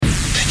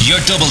Your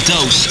double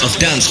dose of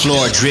dance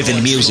floor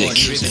driven music.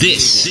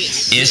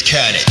 This is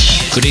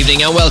Carnage. Good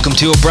evening and welcome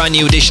to a brand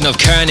new edition of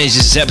Carnage.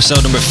 This is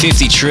episode number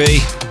 53.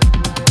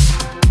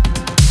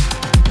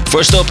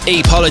 First up,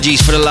 apologies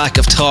for the lack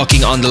of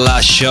talking on the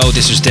last show.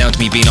 This was down to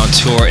me being on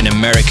tour in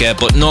America,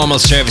 but normal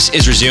service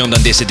is resumed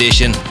on this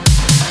edition.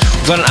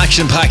 We've got an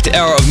action-packed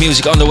hour of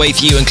music on the way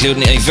for you,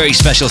 including a very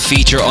special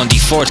feature on the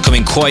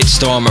forthcoming Quiet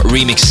Storm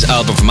remixes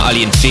album from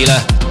Ali and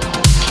Fila.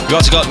 We've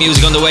also got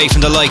music on the way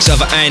from the likes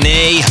of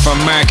Arne, from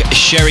Mark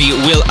Sherry,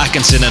 Will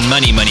Atkinson and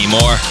many, many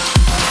more.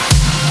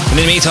 In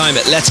the meantime,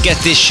 let's get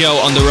this show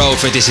on the road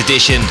for this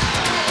edition.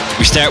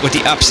 We start with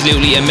the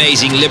absolutely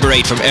amazing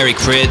Liberate from Eric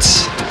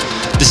Prydz.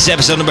 This is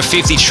episode number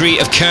 53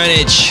 of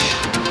Carnage.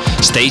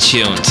 Stay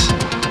tuned.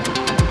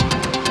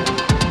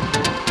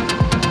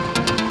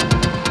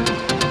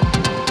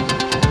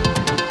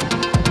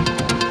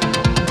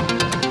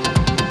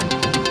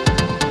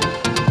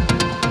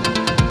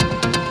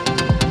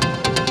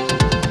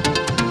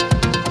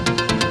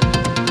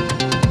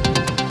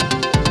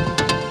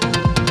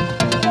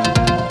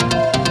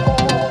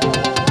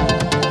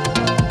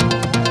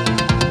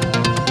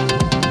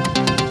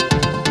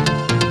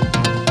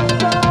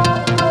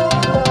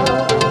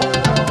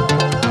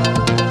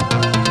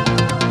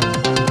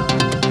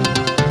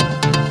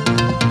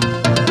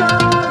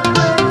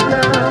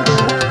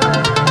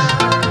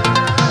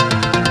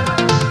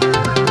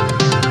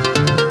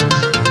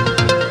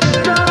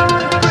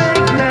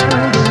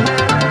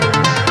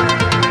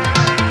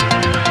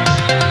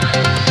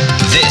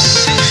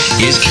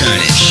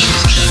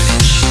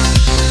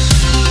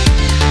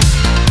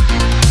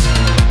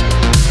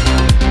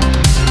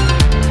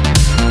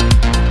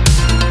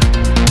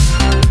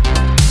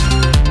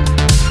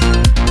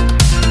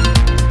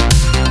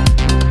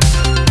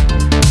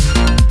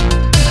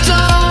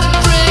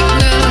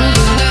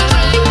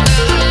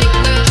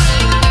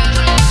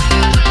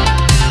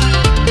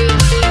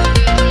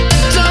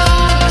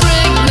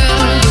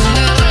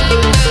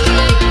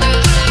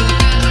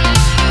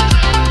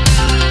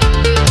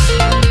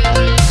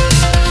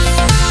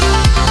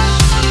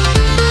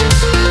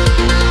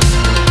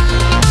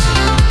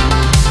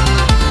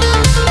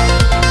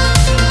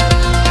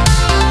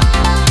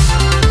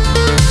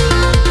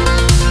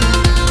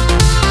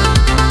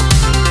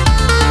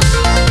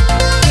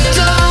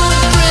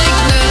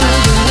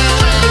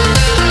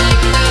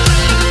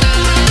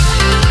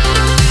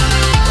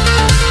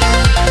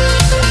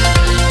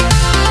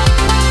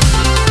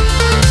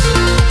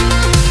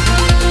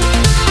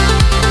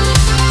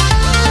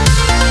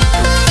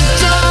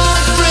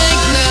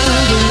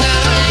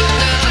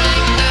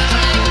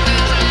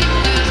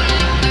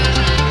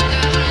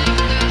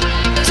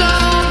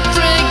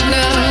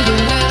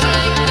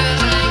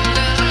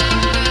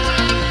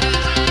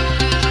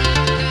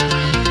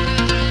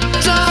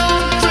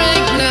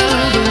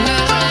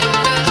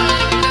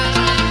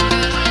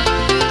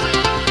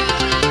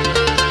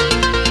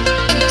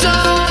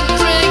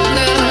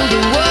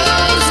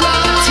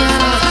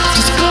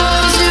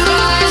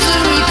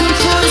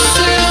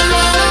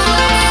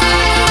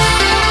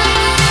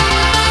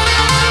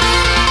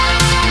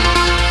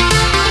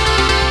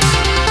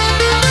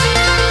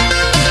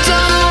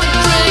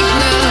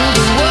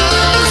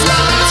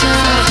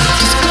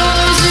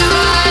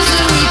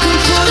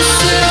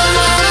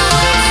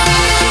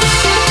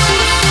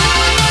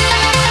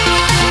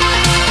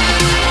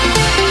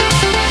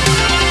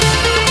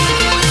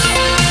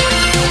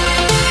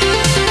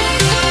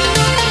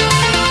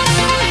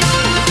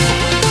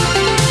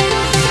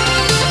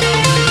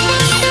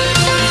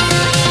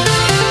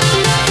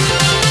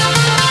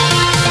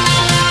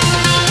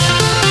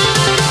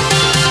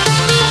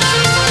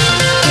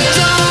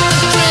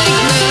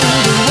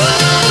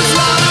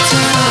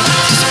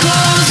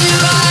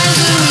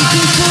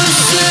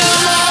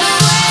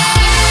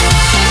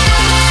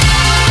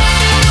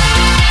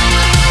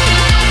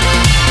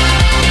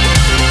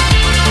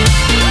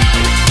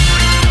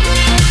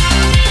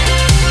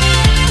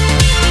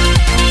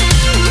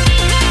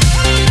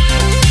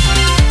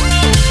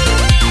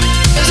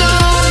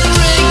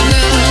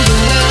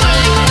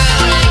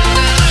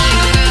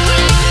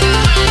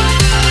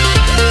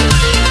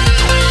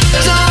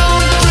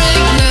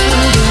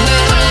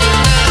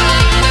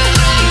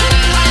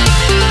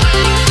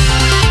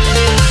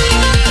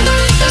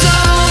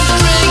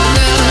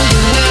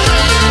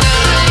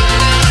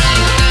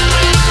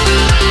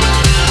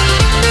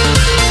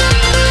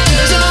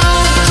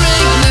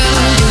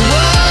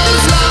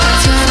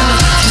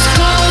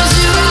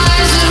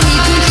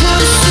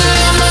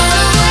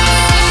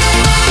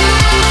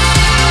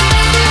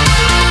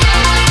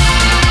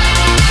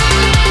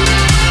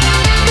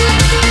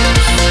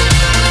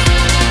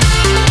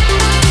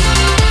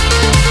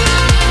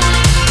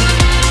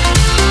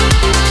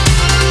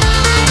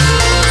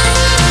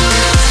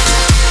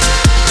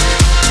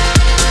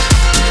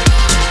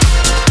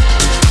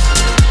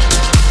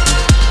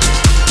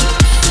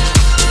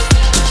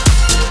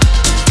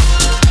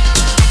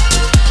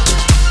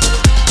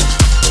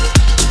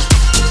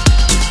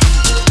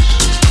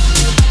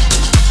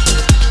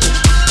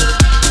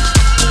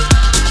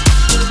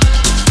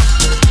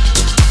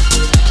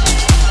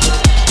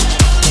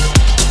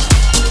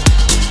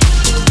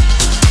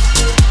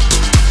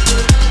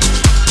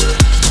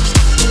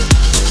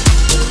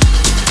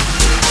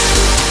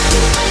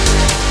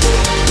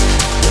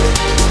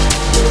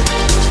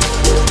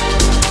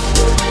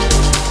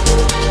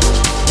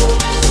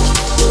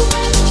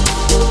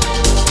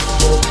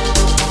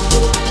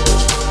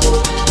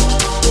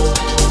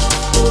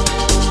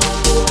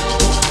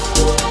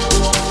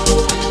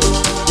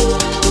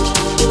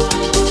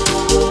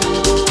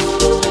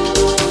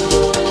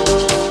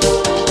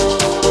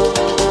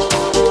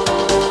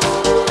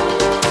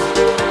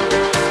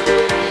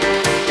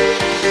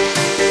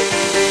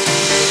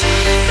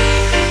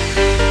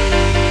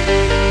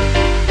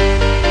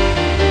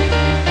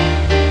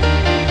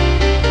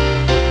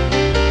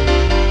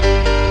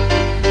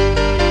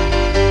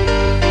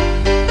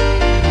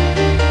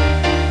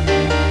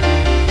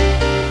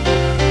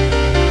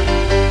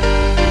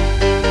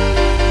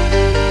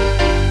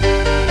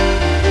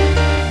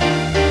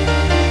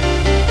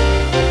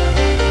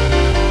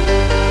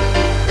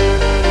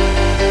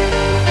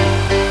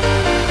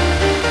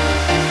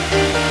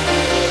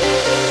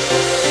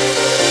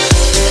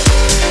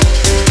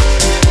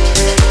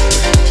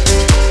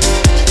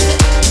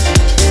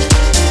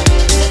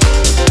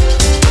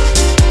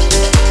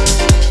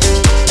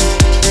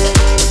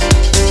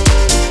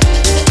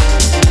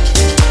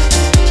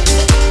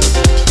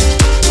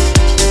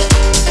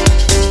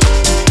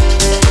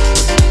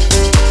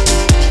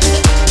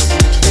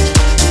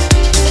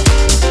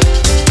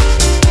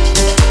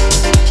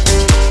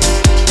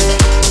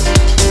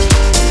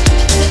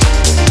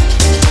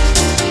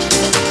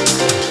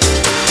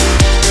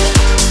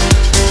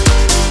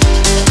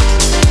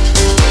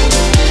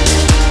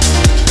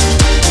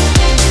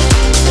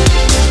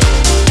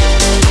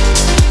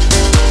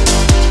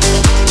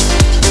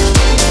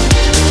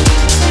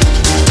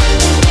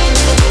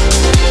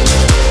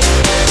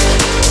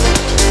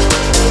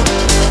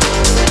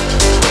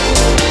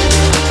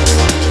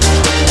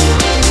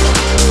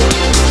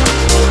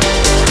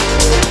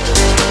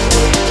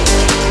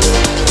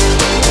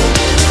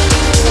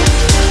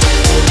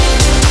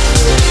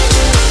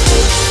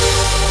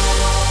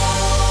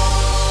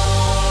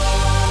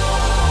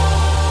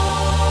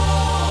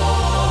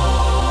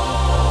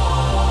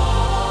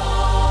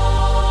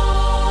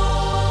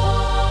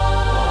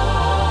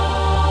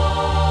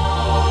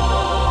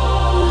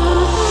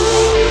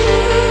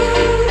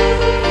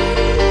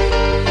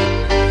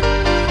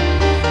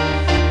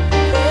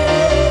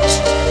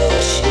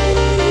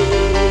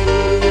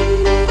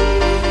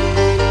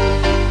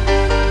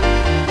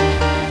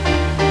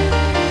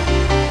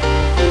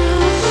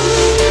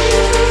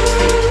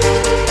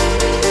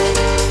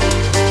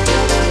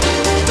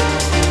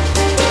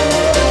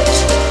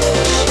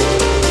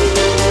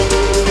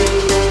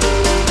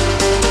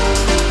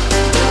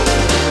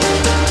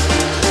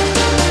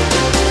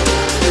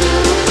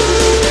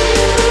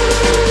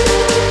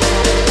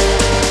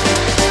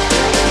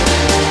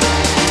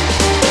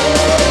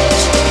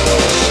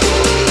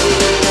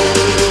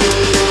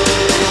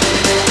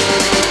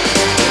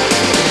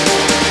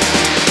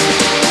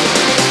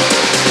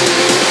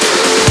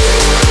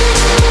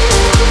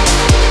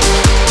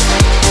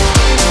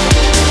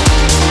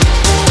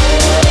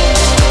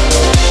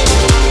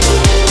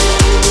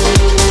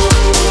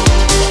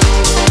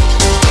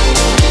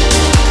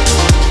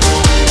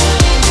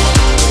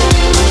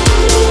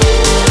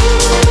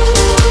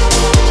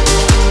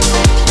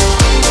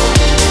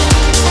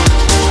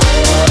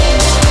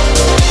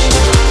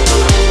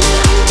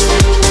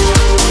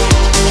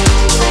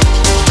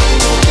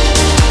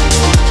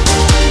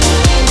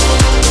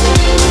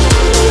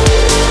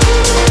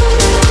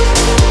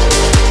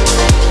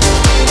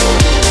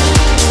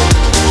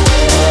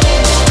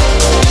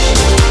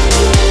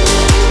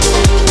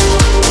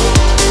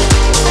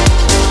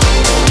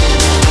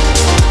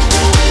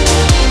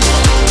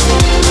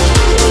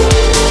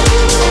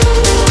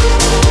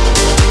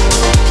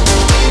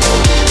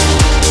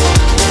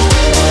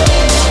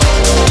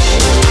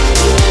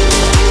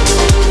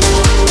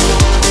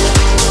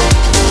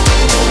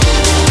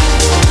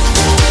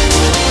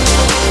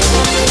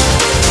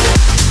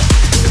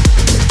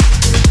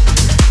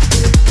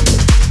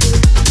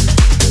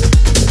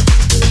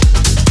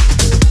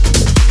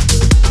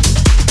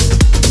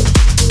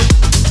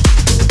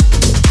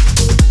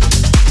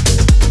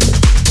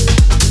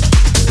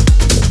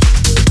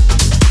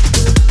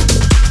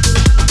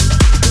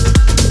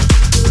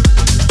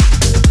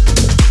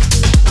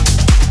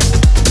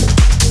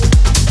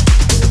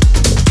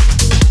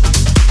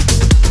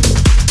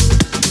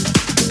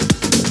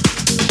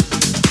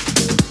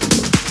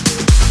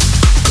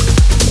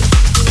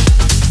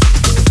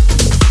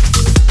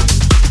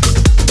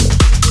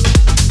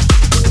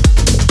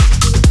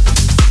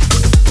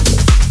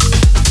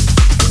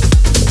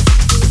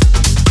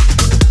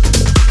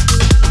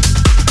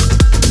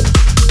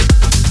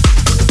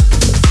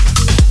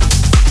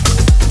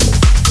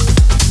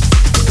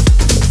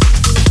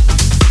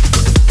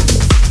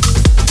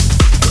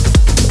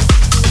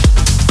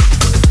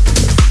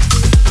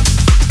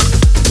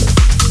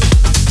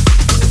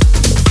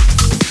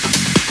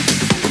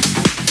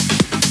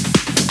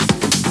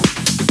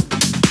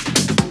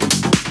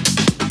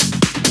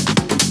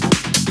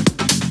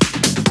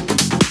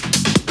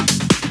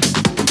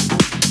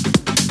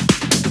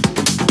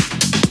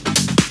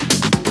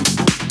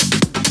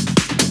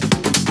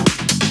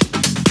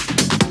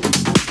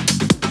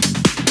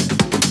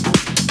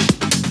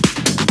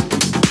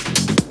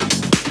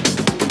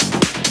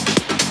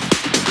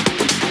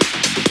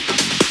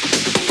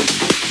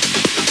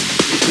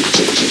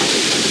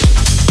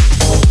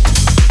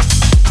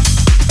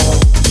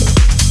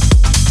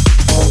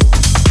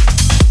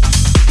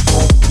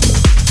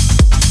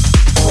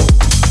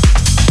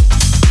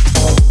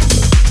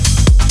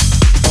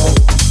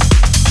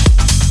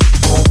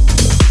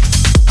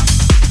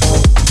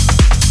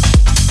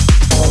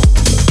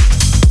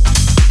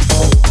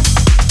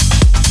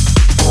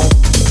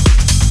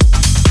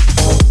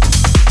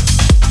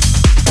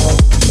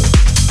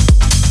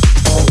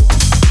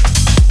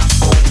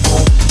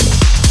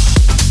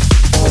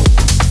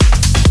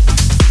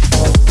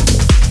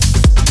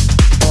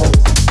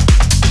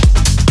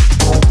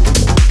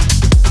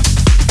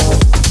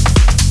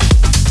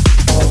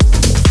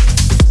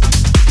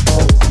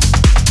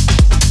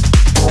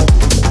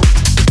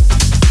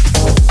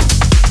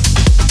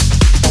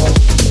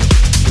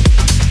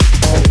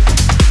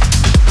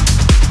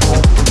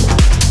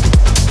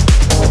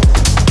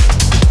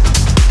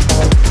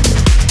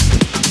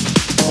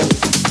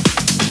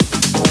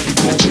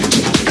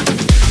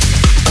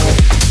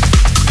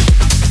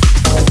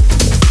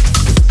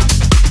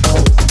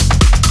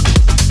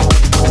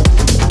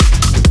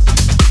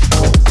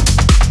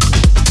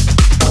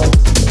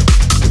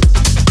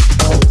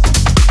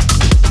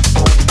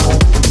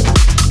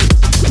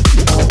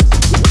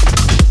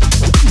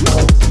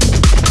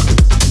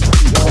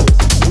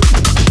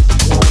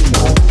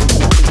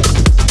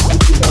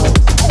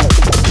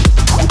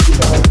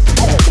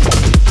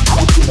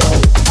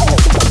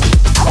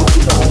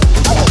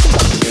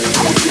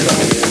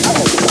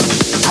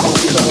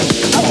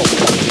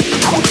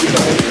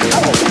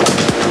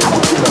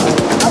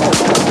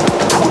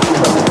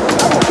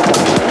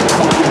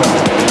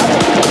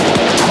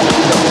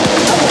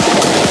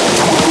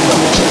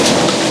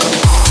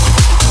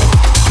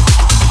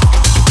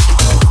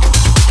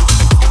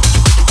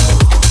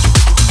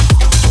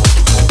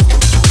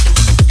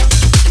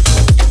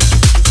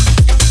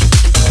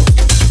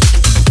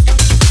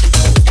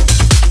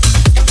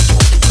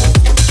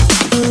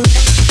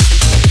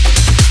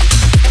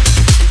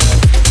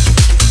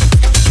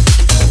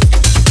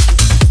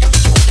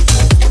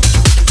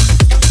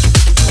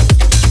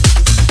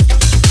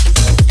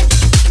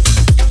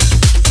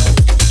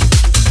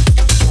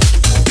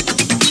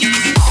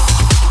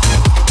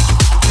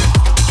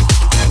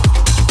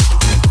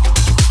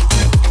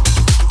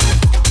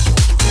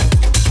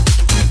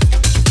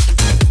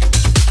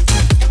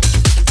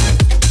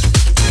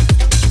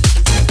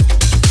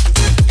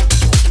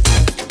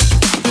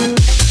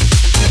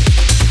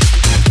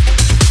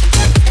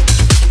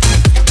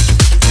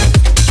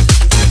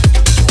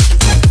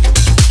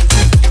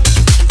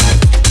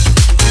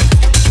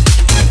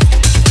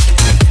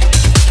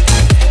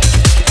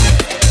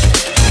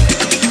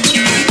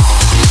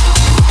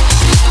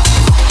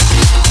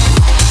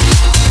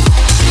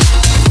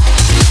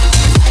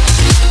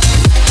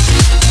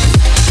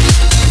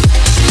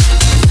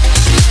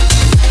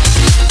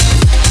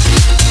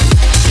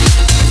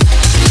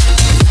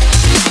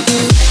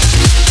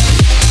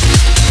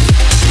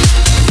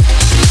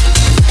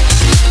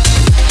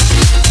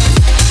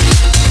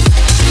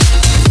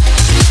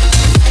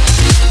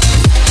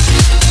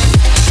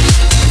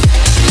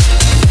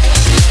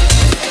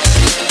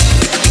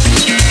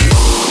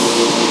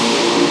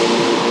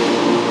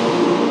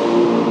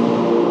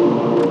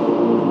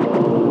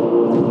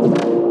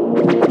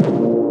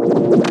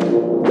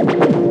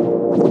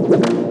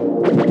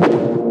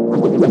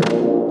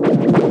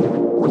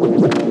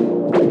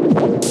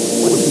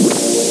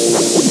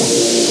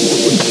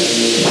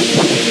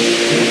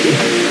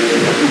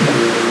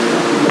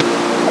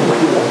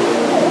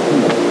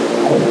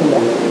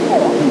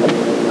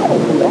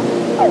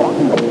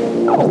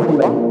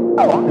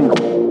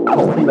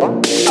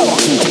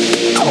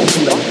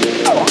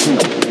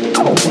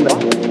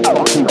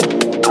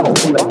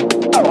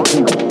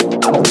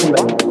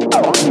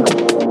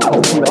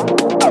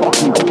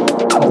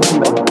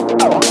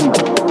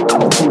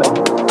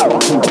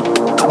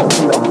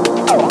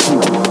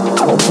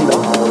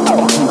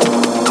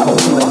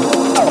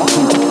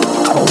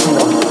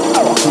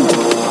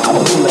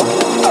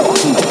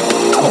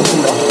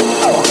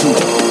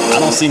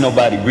 See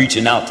nobody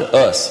reaching out to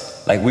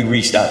us like we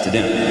reached out to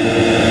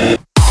them.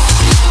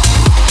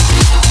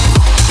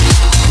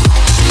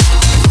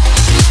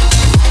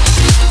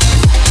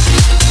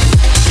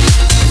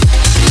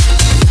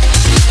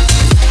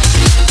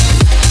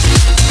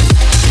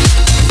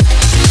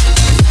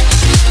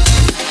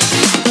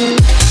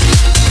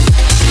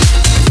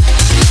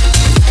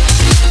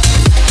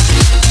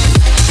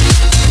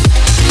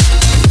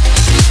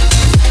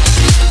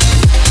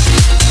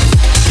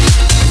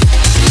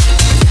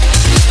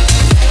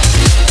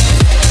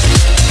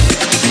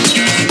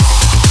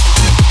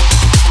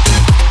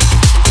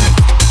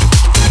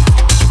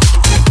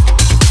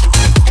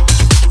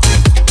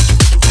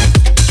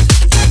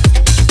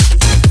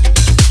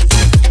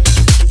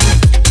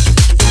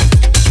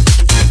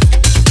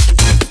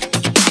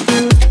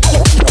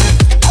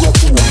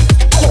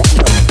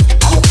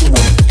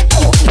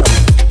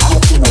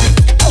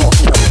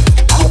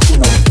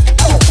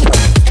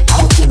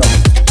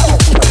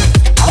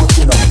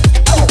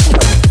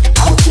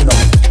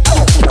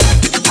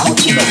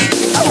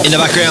 In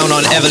the background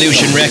on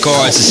Evolution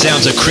Records, the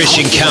sounds of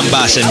Christian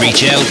Cambas and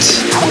Reach Out.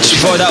 Just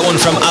before that one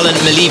from Alan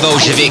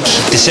Milivojevic,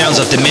 the sounds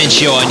of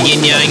Dementio and Yin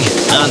Yang.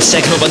 And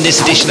second up on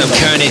this edition of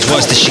Carnage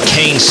was the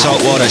Chicane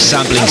Saltwater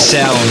sampling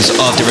sounds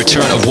of the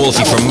return of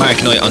Wolfie from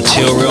Mark Knight on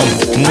Tool Room.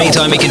 In the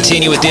meantime, we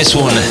continue with this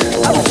one.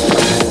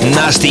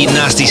 Nasty,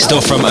 nasty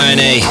stuff from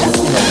RNA.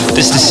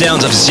 This is the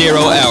sounds of 0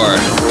 Hour.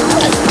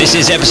 This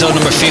is episode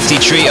number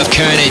 53 of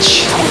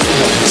Carnage.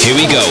 Here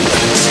we go.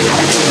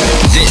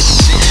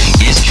 This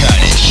is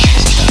Carnage.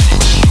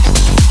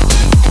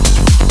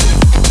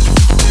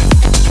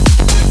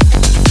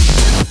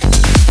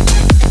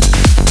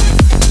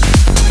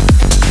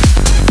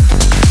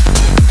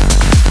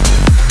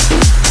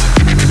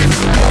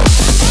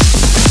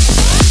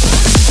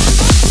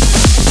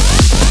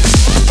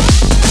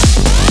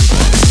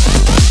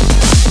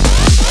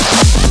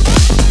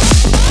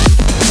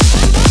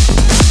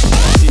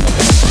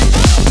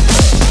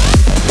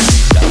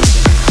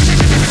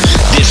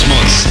 This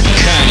month's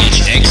Carnage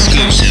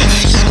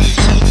exclusive.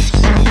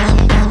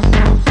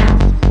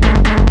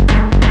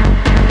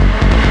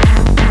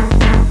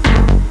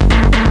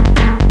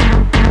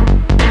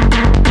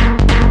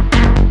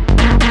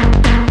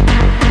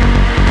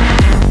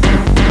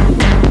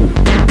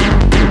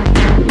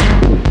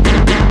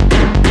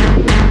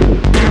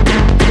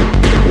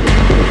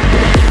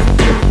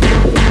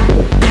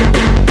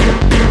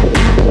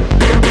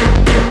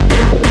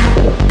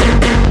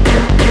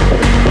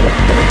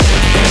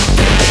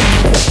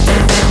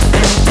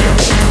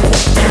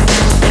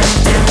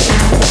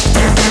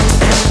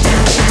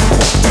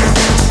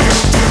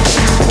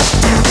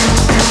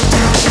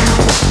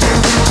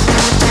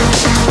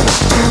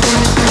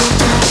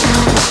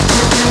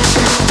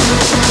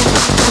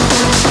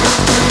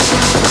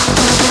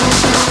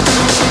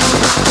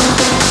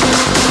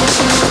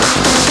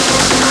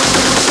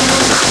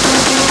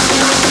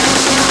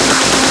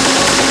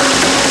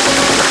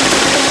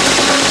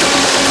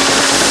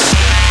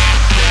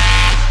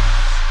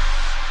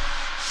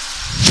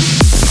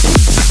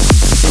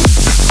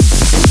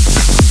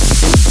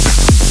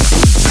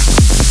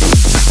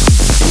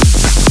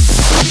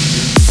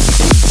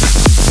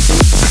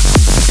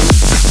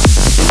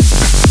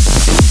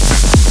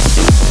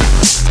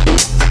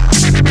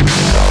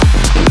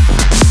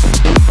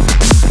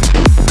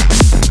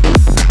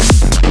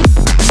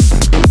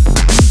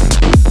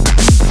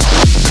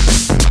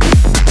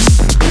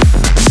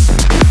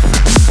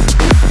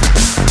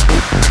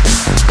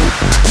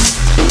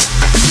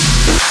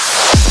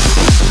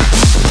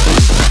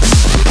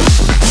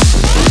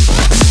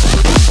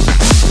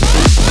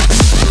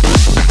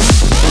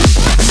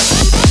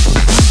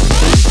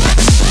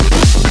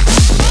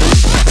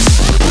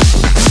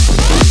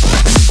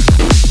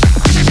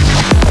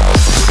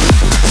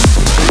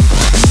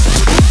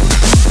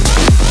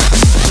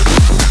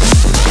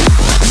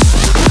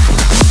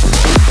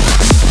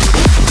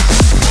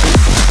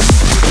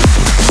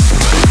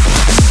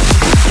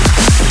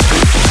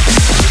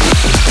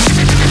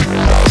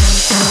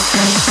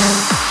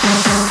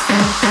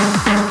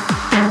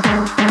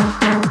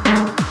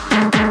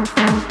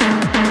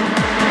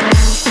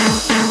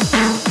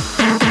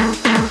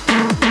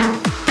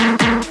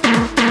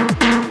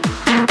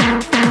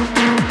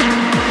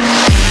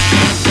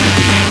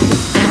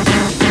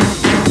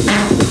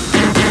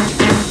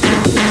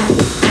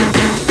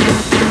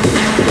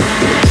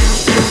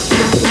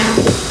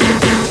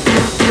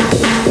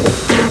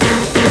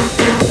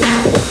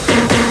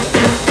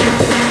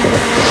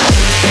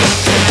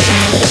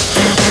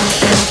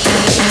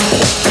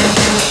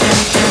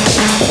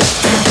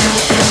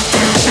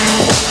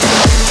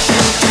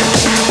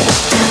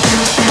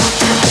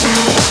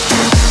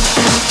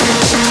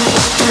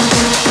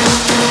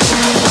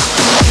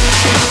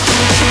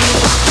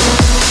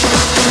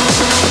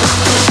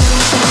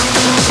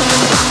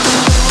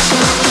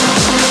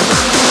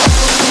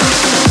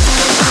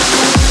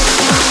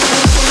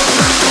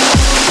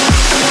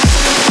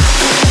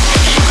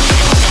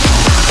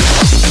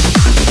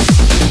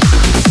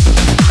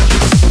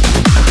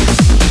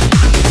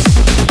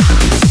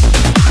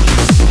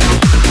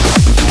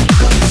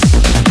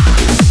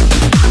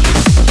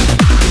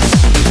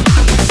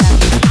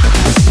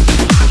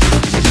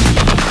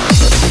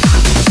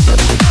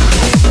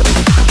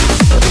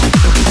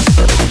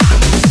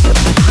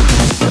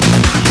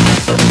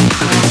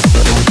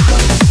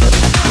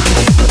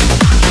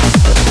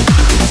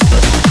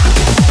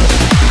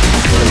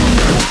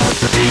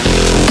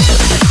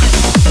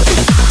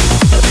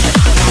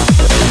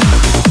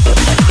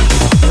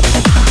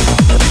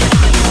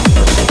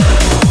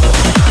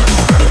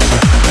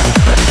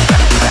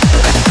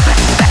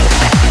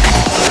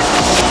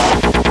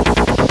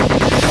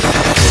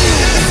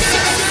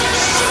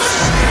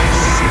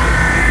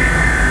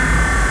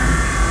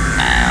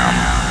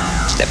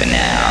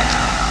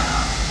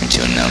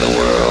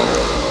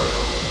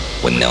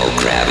 no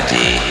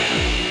gravity,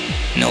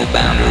 no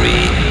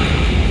boundary,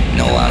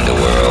 no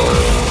underworld.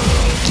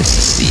 Just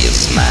a sea of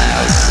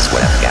smiles is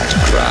what I've got to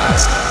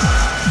cross.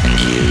 And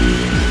you,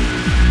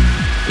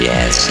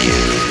 yes you,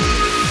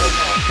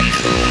 in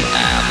whom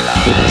I'm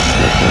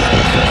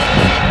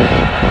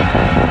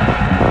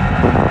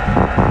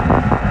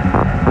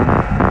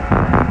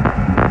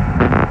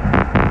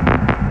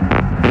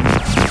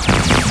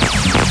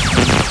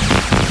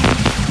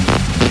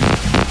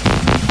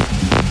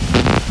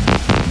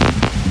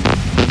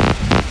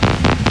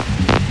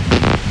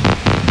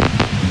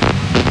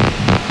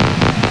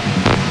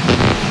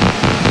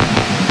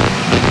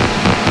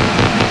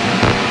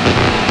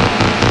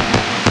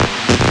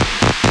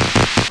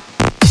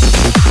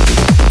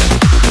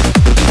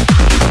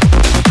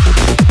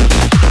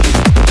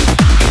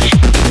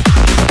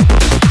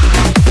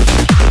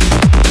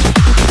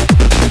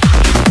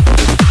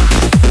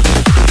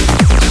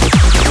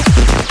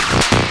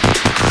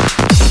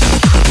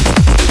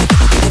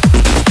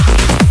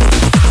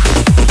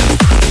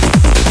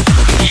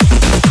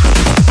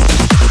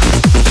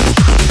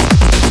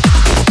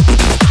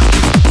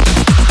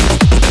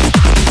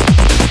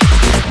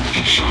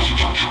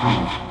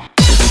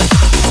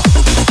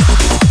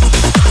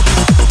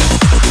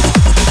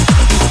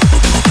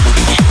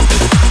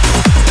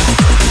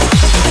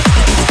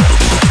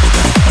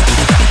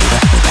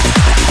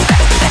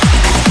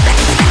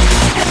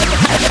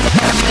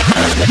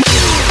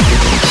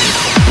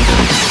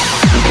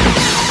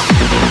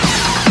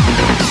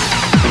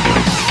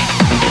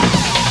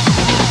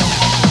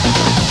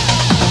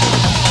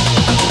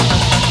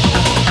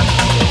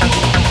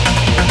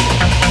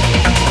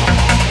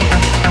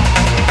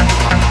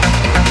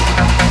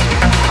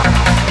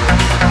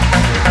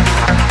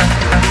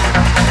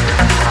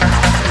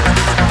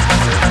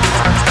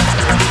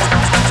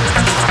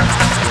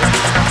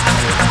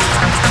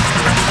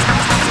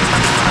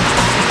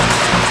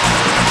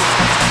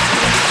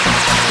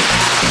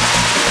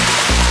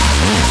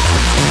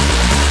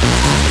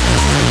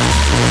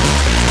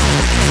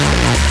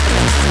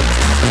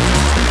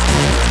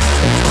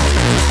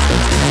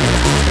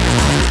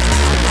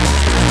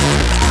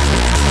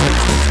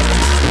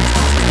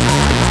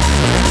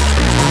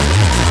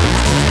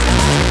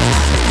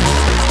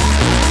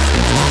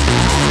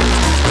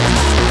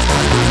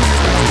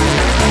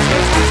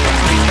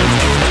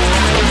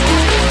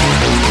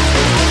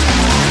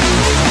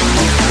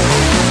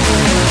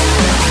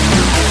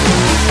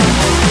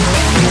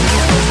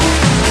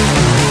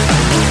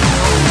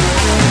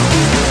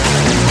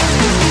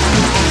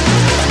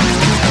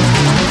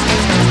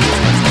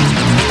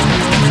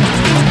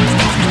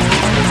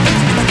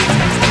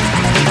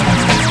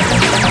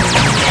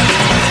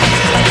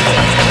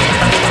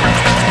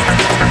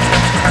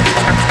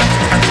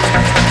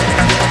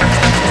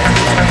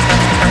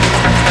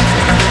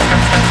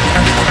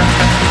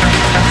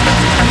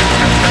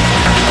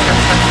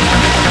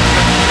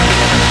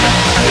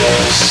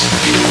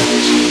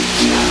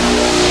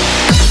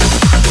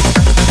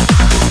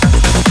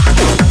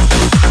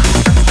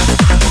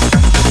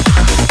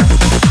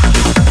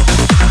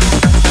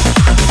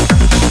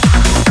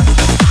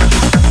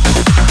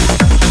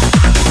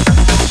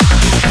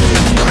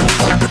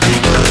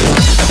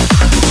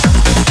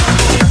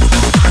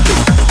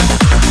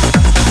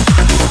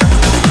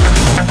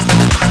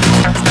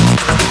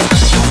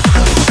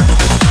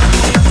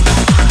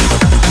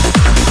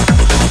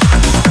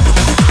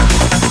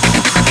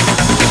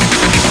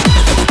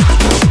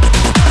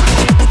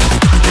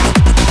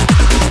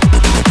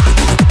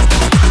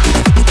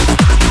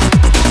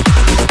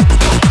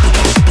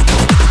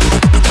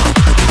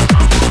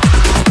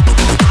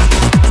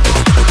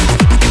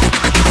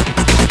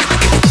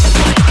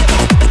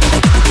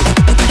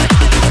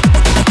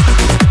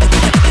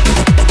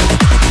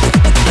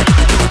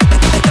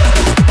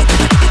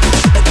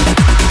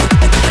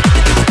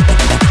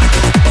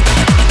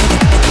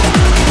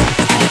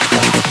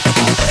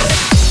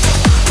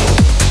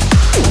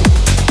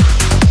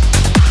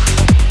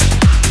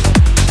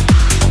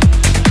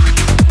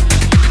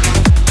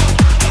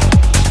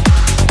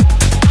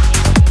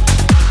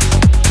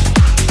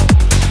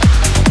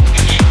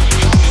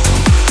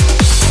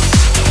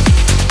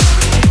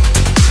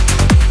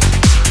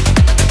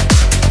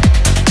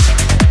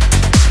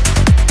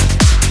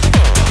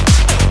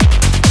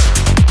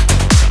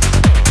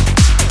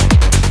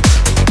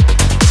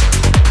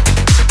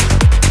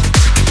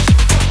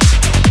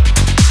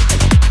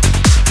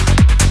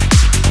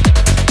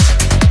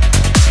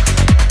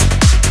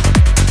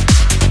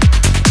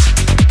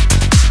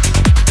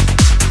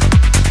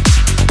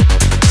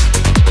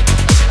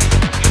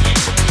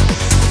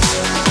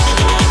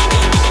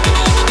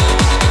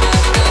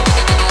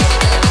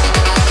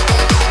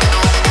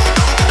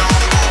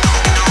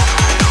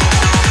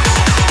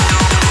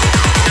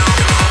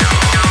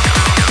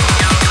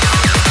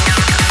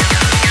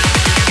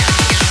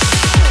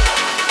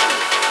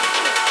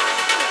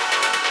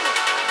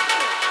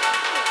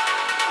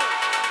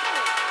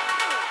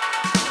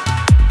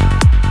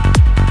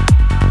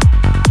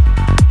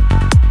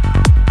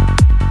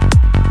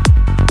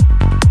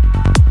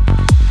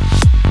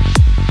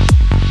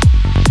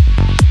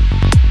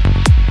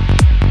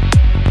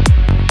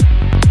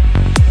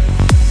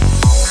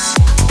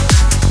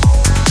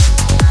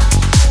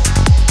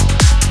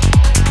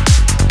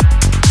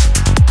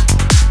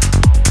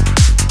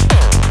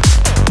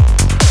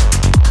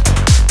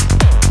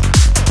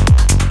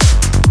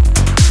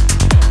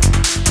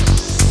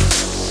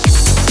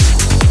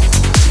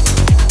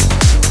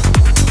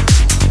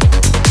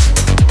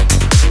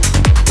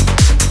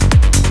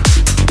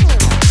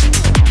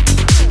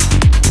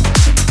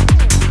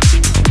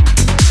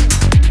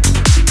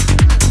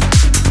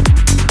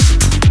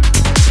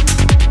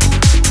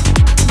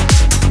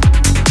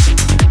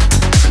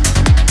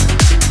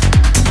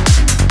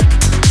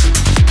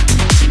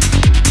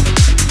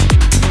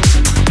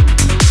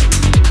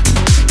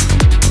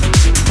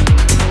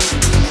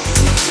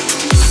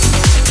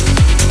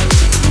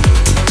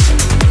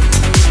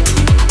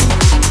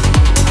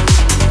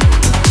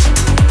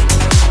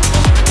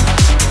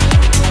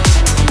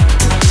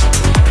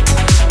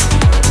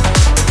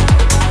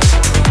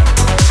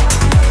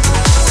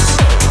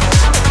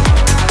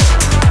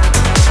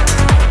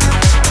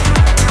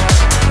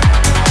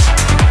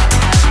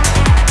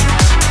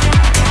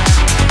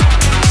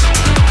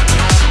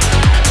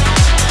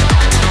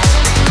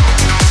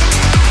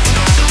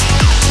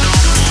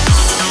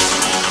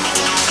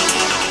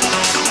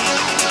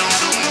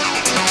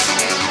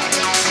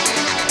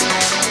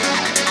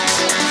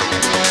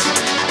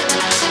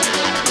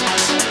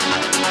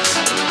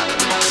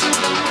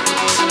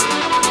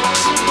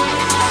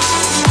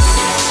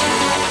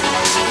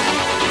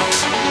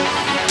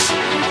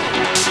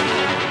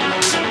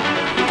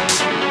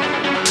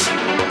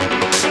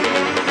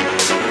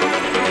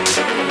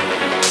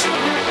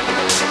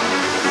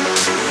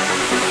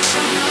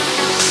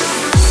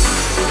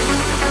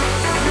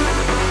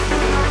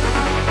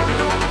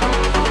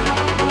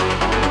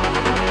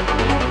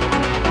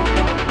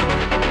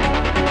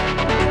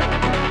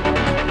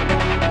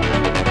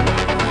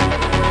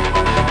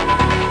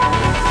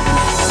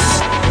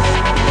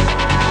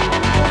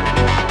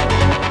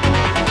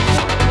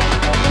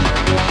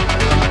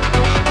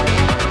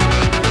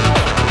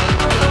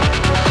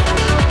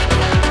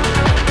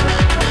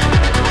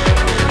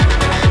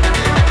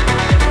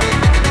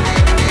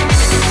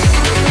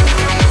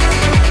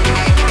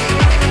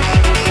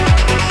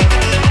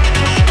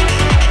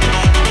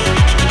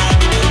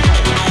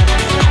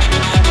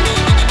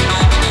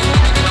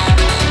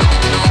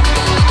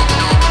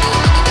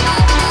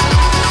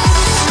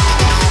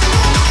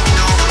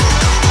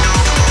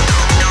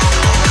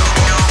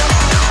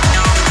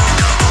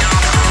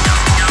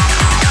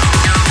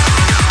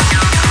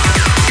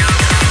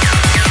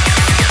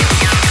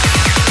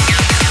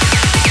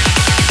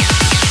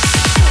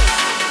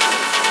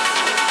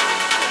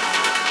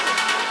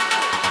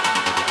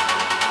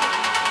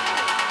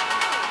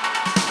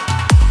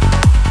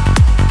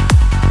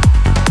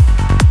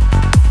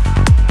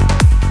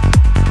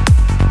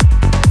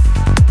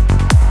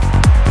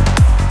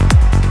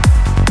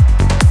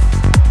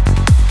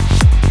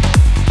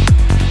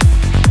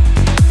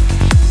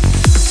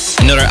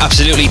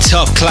Absolutely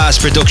top class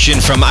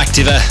production from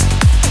Activa.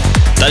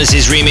 That is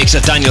his remix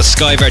of Daniel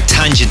Skyver,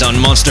 Tangent on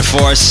Monster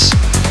Force.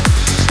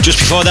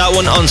 Just before that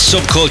one, on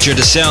Subculture,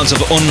 the sounds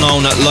of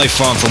Unknown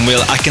Lifeform from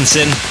Will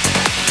Atkinson.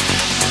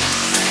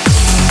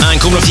 And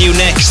coming up for you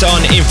next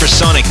on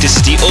Infrasonic, this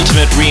is the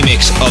ultimate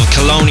remix of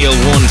Colonial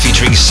One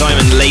featuring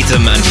Simon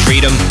Latham and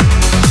Freedom.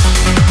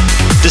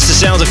 This is the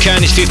sounds of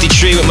Carnage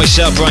 53 with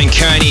myself, Brian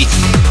Carney.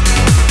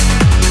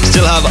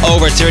 Still have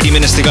over 30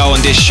 minutes to go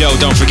on this show.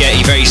 Don't forget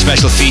a very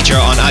special feature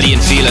on Ali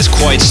and Fila's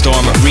Quiet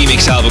Storm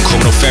remix album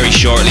coming up very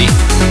shortly.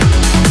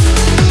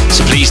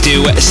 So please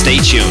do stay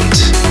tuned.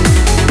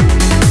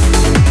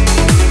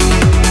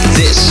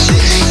 This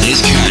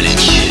is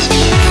Carnage.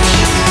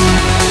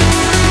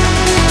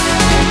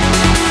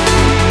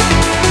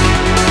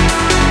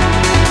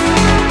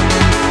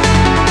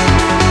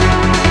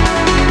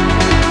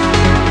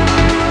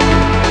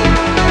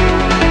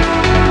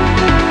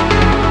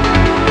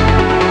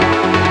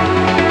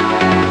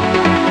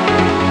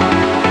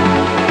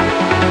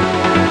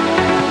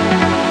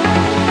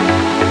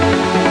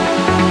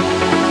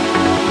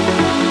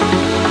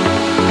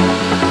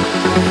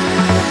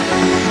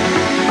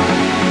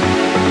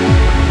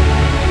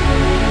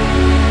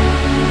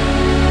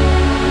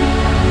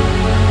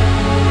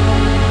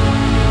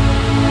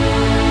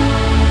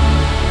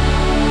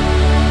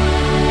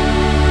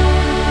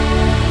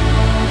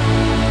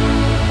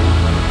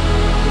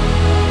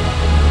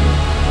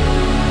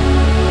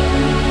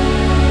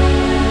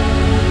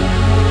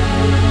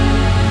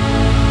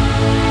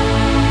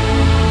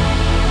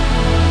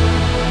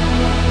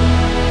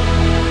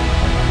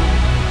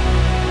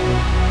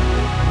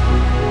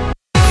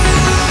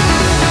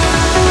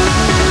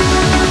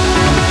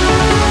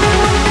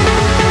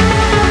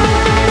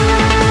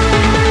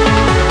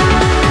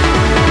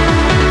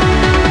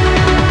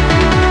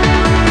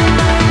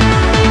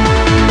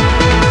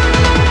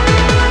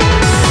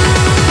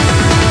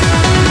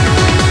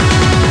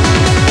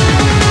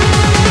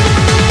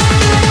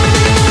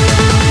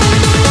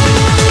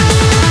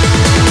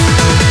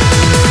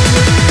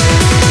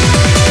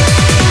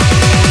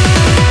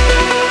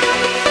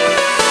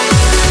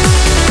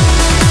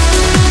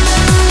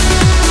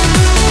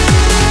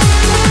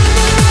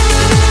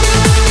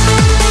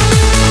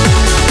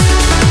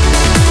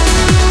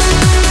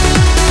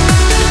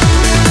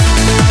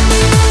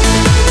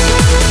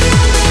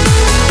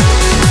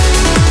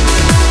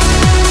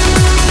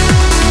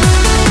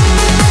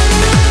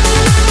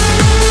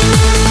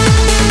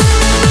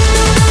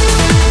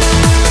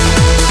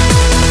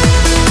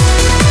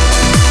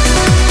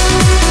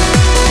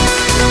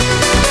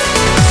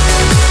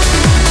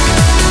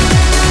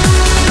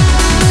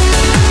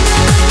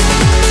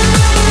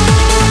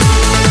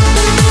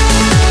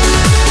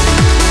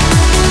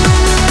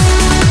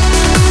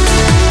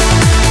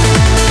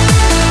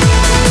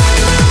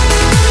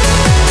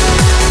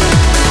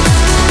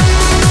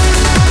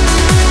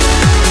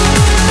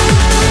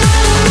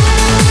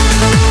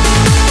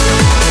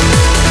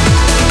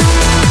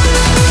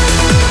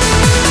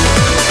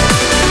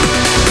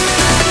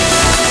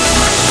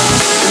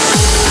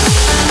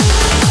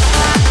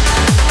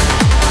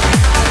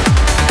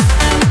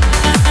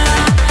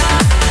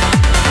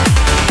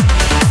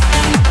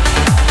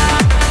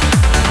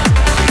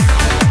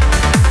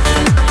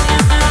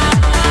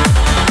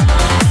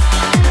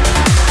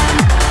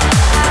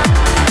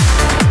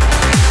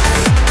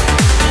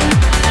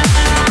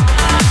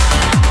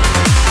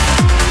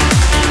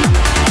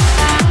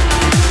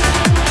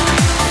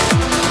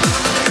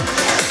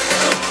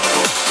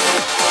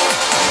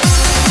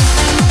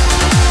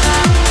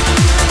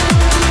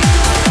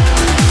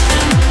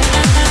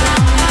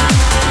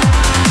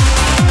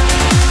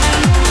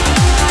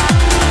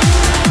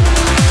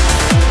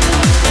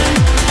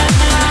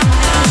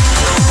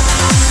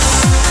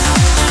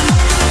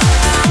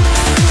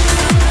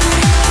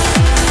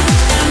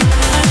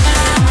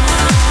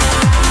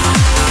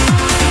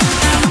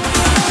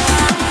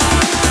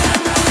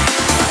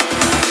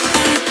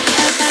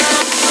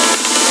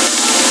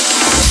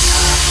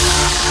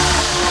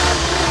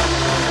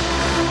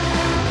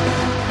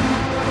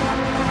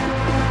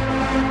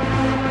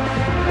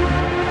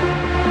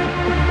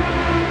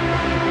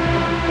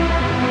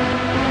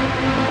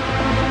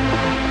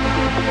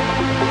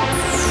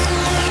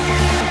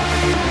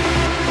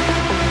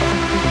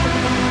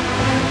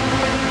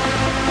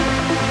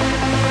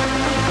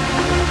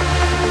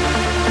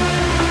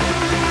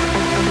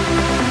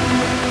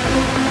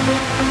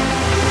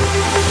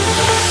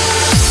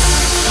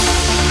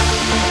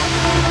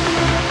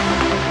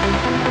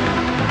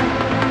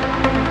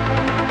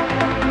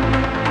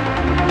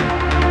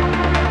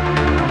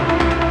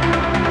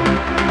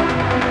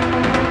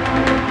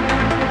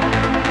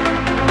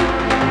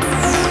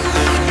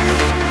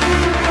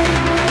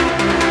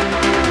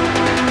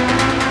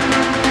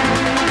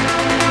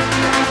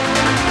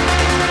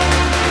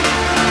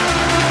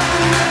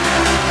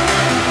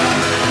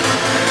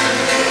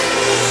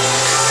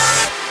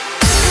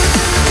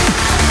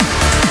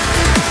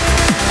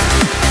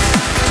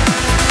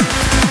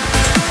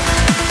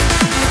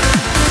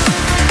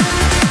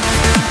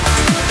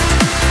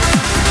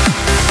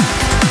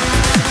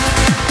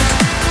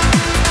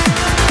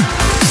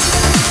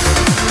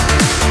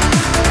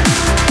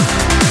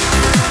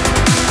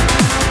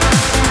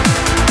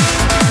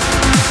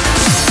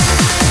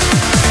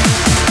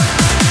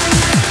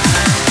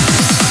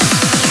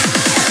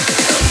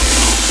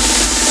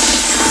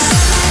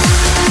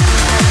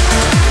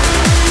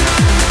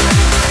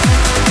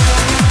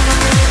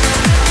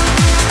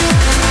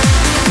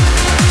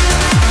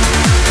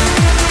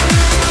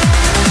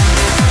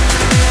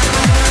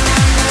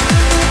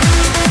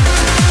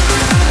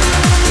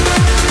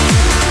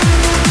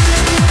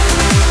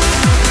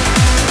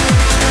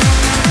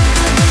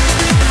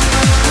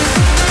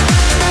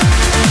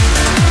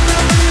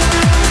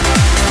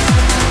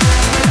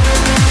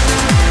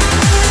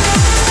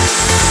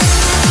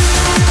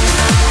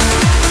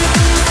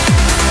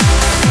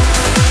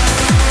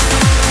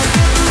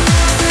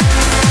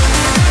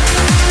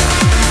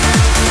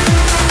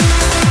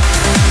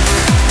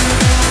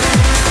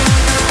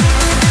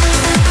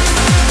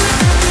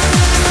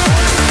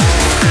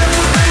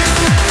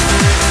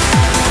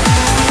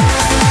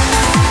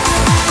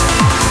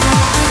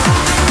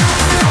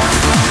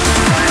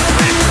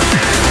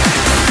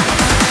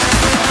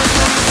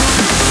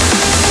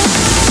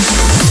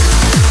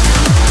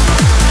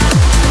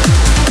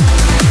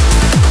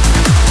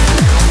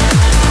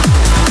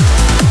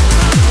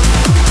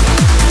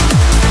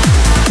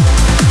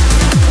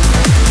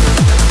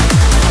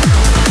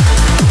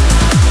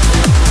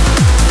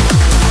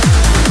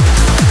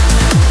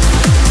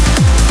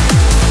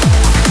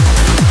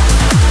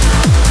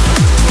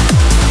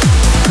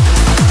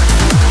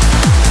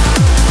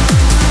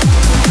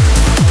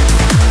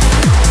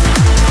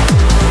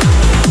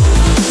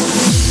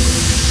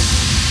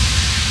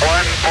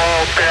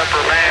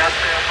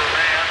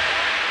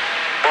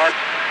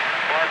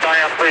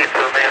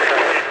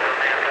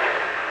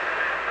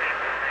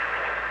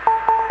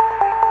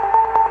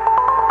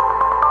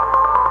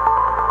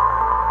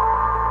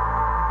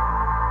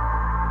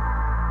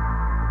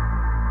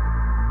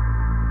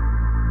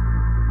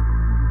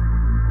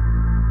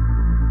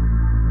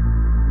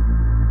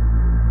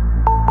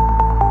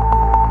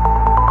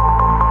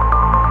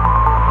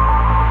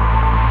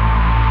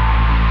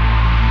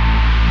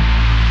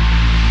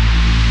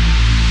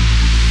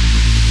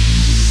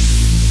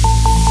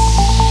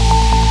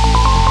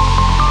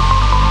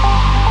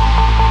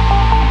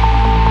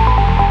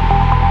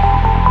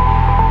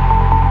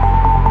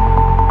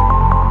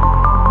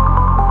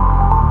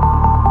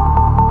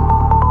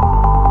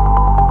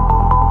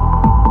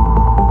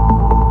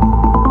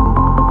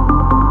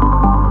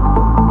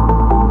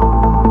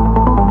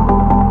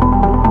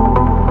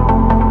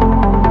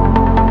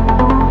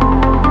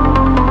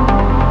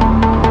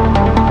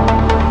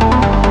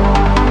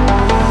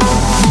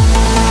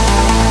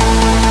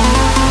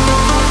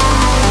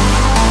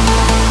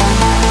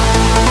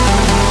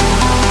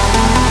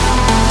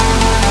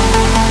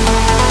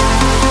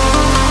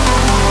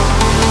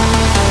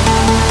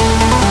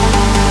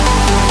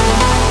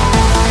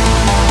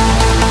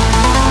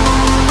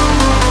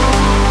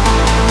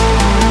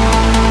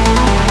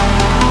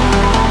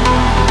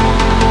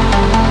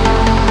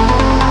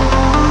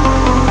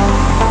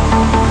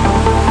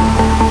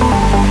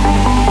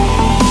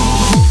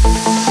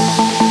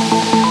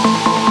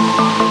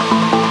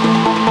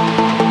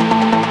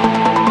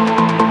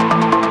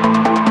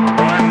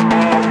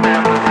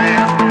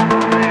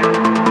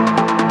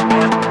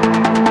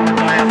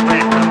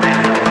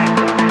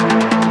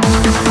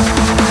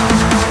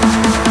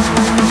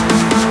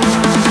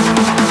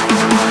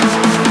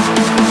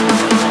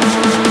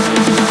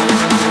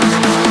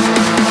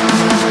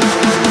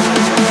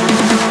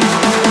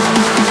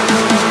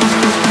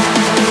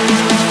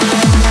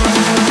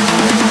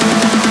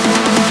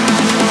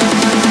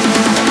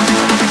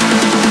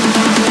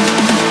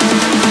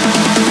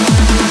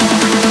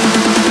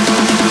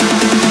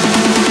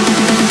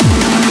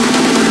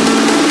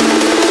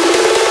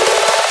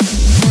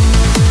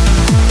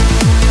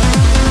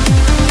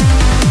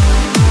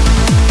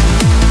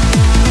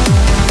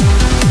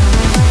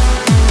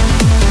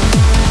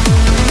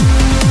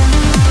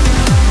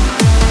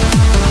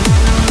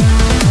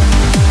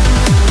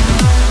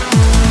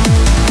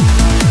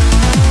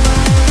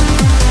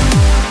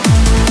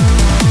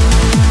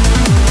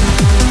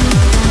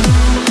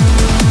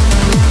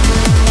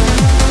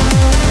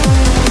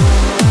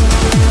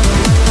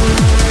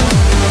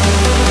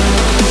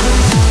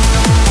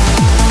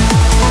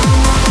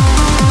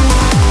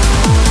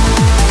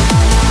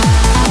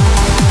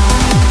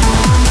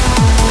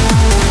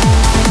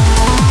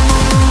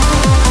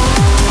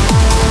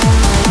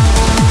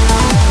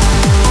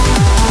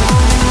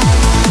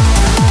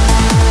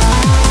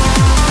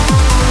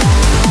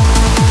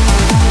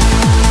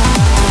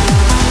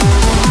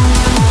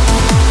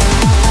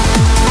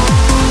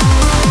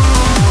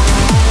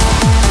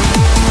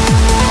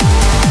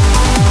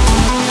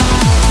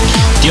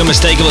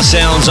 unmistakable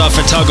sounds of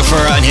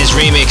Photographer and his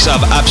remix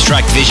of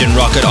Abstract Vision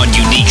Rocket on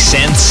Unique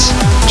Sense.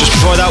 Just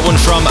before that one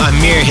from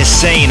Amir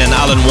Hussain and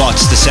Alan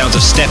Watts, the sounds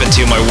of Step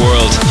Into My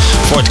World,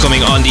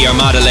 forthcoming on the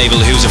Armada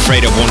label Who's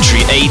Afraid of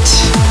 138.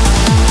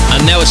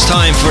 And now it's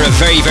time for a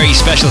very, very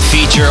special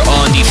feature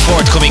on the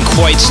forthcoming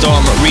Quiet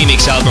Storm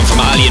remix album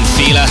from Ali and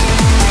Fila.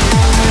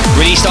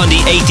 Released on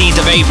the 18th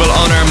of April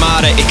on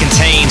Armada, it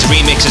contains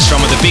remixes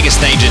from one of the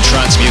biggest names in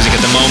trance music at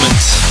the moment.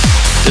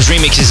 There's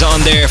remixes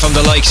on there from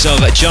the likes of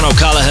John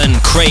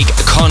O'Callaghan, Craig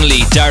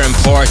Connolly, Darren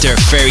Porter,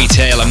 Fairy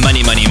Tale and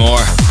many, many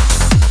more.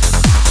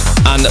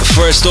 And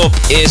first up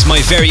is my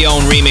very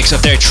own remix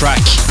of their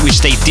track, which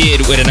they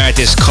did with an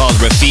artist called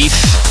Rafif.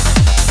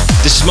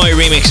 This is my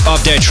remix of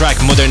their track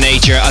Mother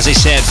Nature, as I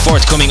said,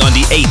 forthcoming on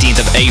the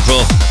 18th of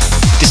April.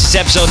 This is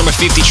episode number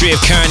 53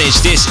 of Carnage.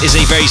 This is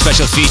a very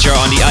special feature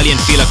on the Ali and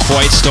Fila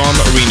Quiet Storm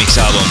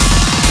remix album.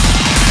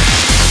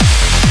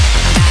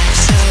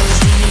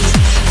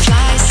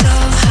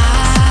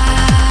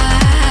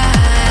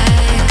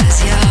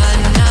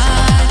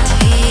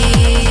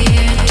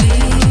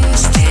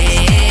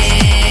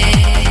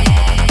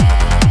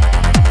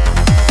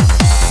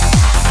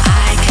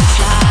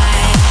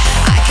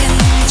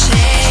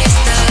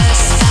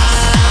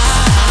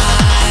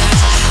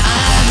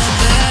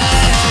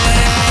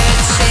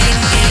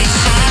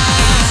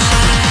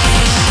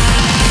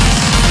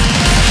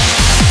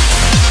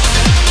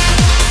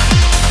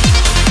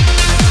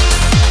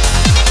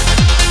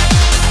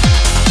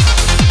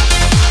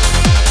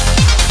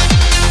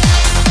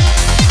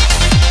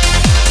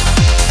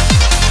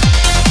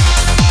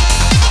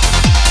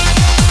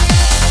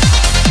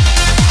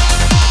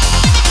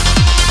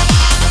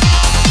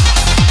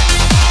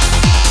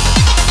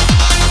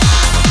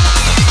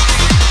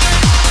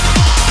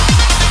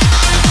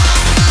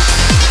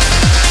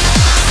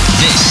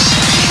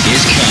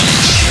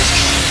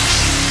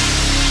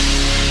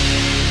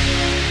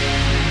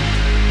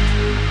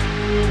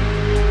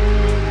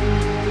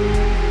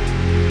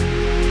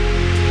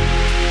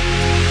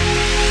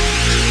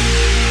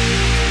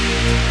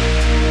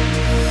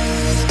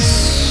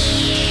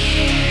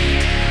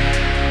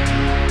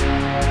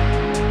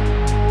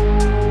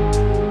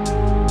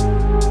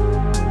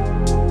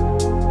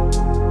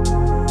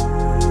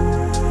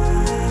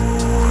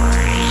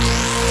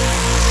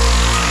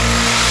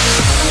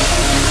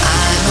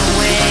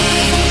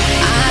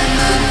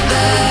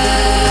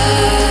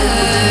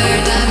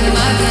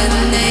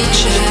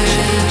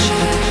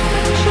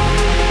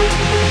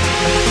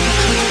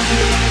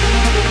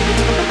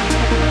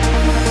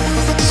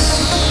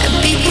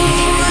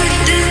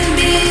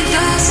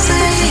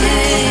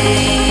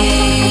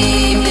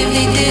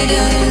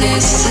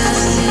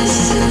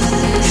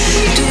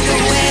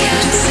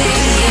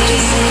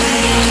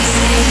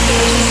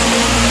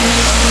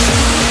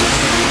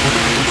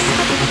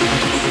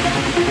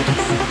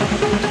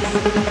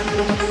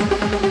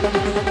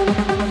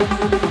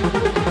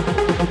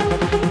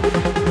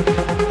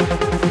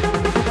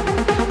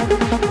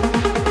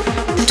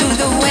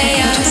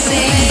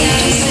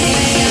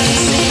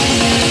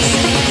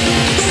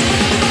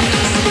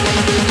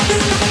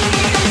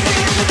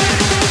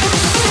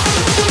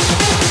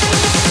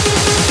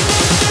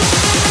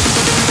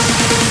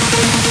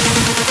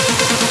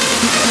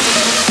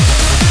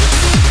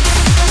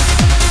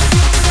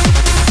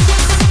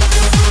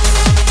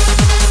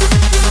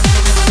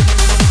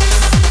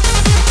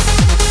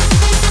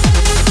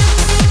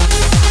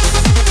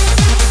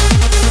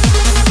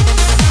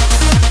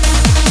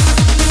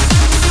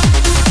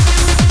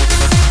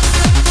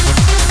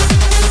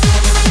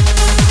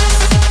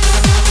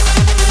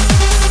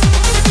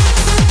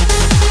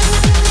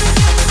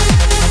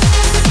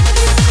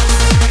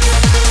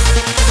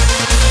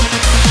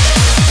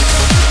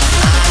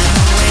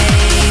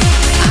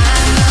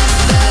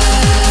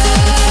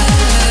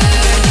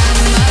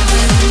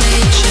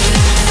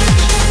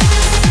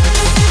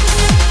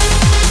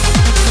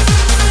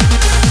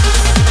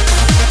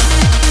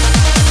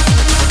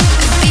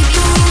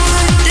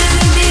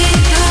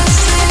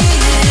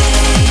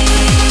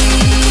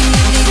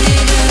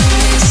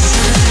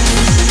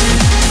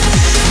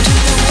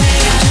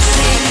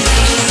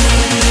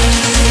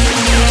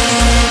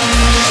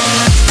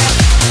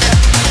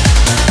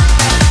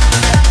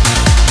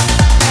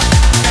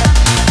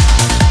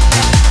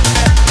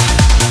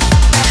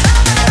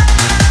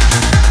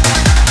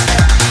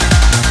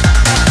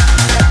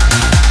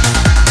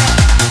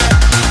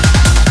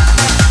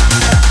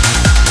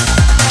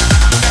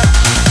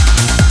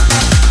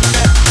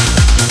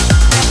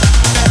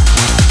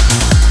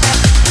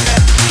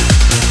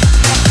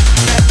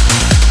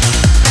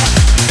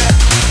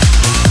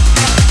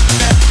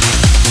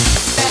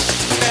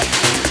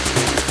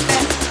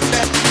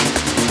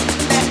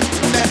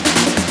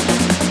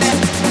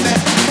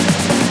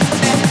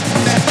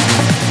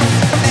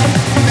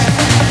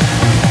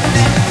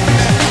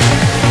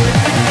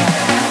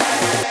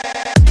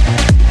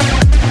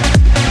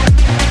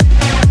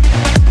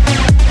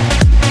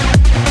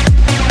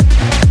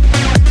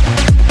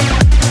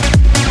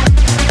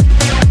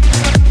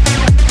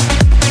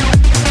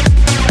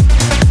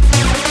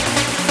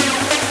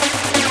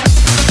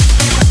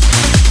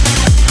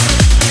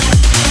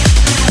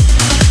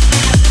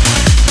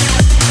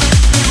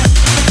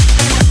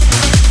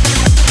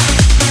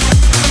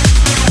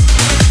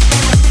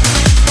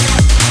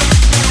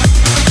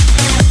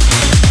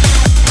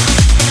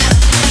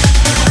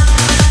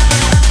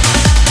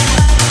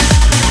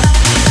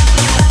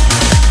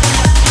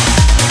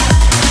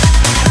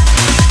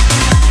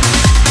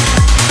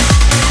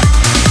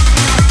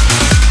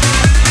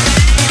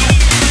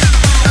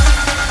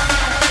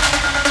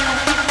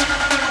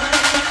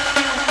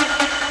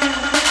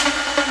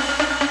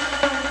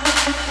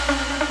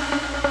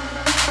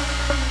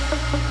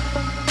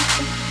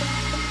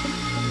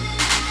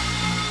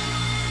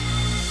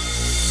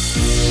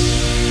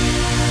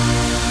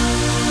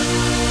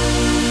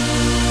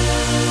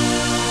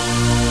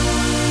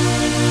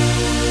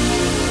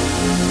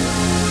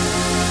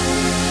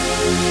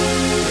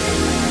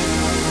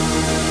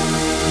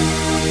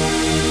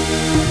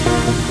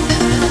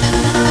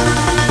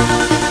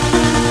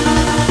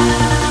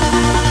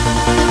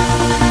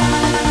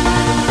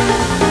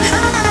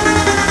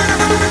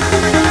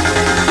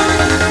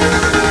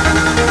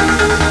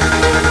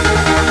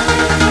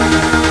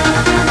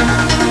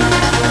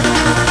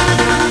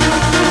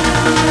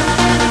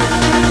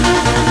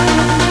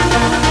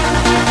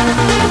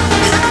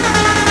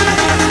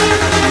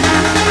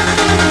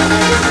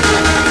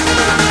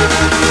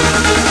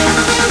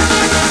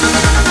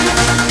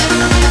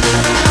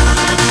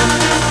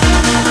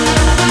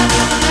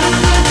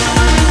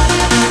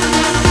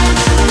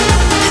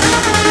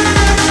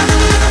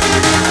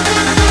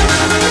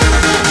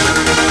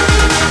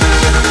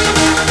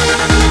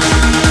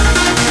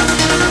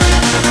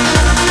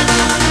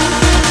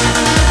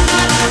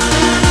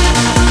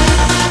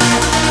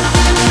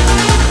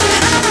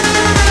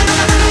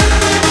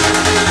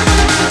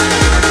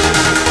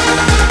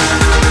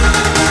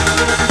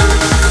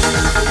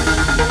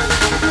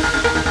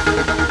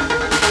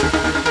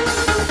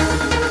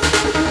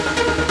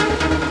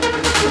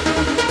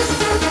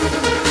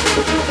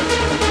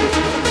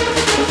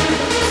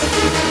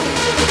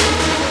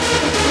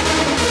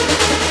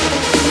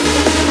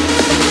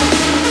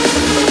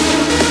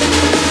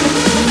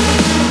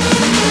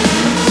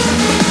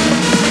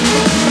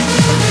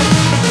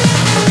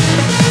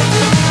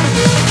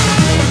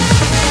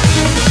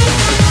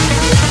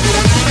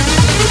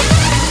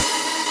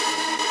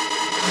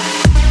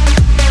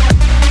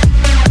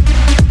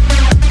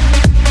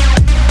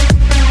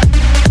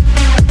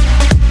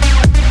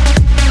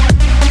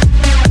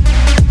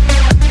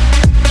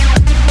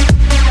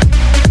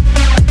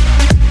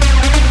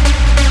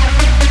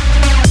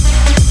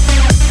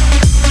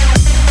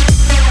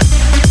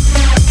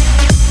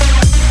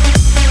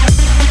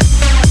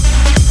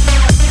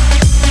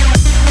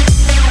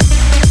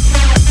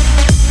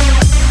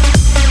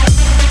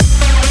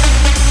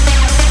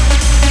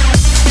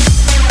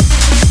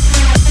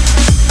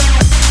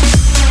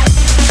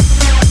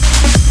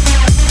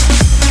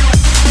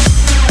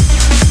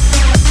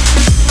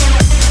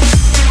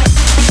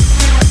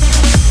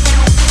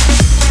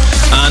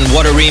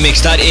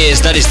 remix. That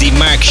is the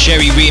Mark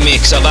Sherry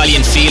remix of Aly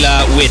and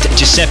Fila with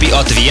Giuseppe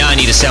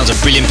Ottaviani. The sounds of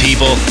brilliant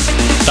people.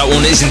 That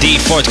one is indeed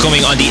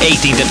forthcoming on the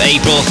 18th of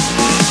April.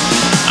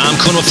 I'm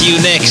coming up for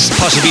you next,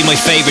 possibly my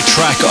favourite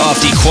track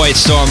off the Quiet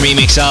Storm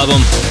remix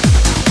album.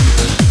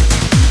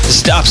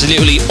 This is the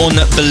absolutely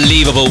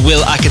unbelievable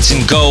Will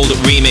Atkinson Gold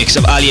remix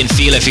of Aly and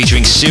Fila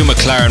featuring Sue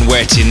McLaren,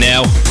 Where To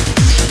Now.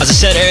 As I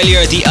said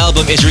earlier, the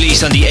album is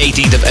released on the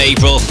 18th of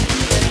April.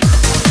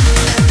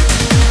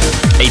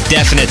 A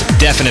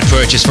definite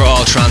purchase for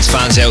all trance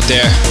fans out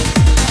there.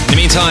 In the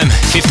meantime,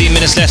 15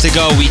 minutes left to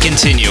go, we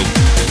continue.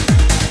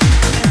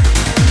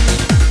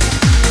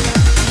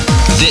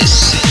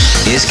 This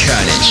is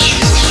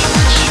Carnage.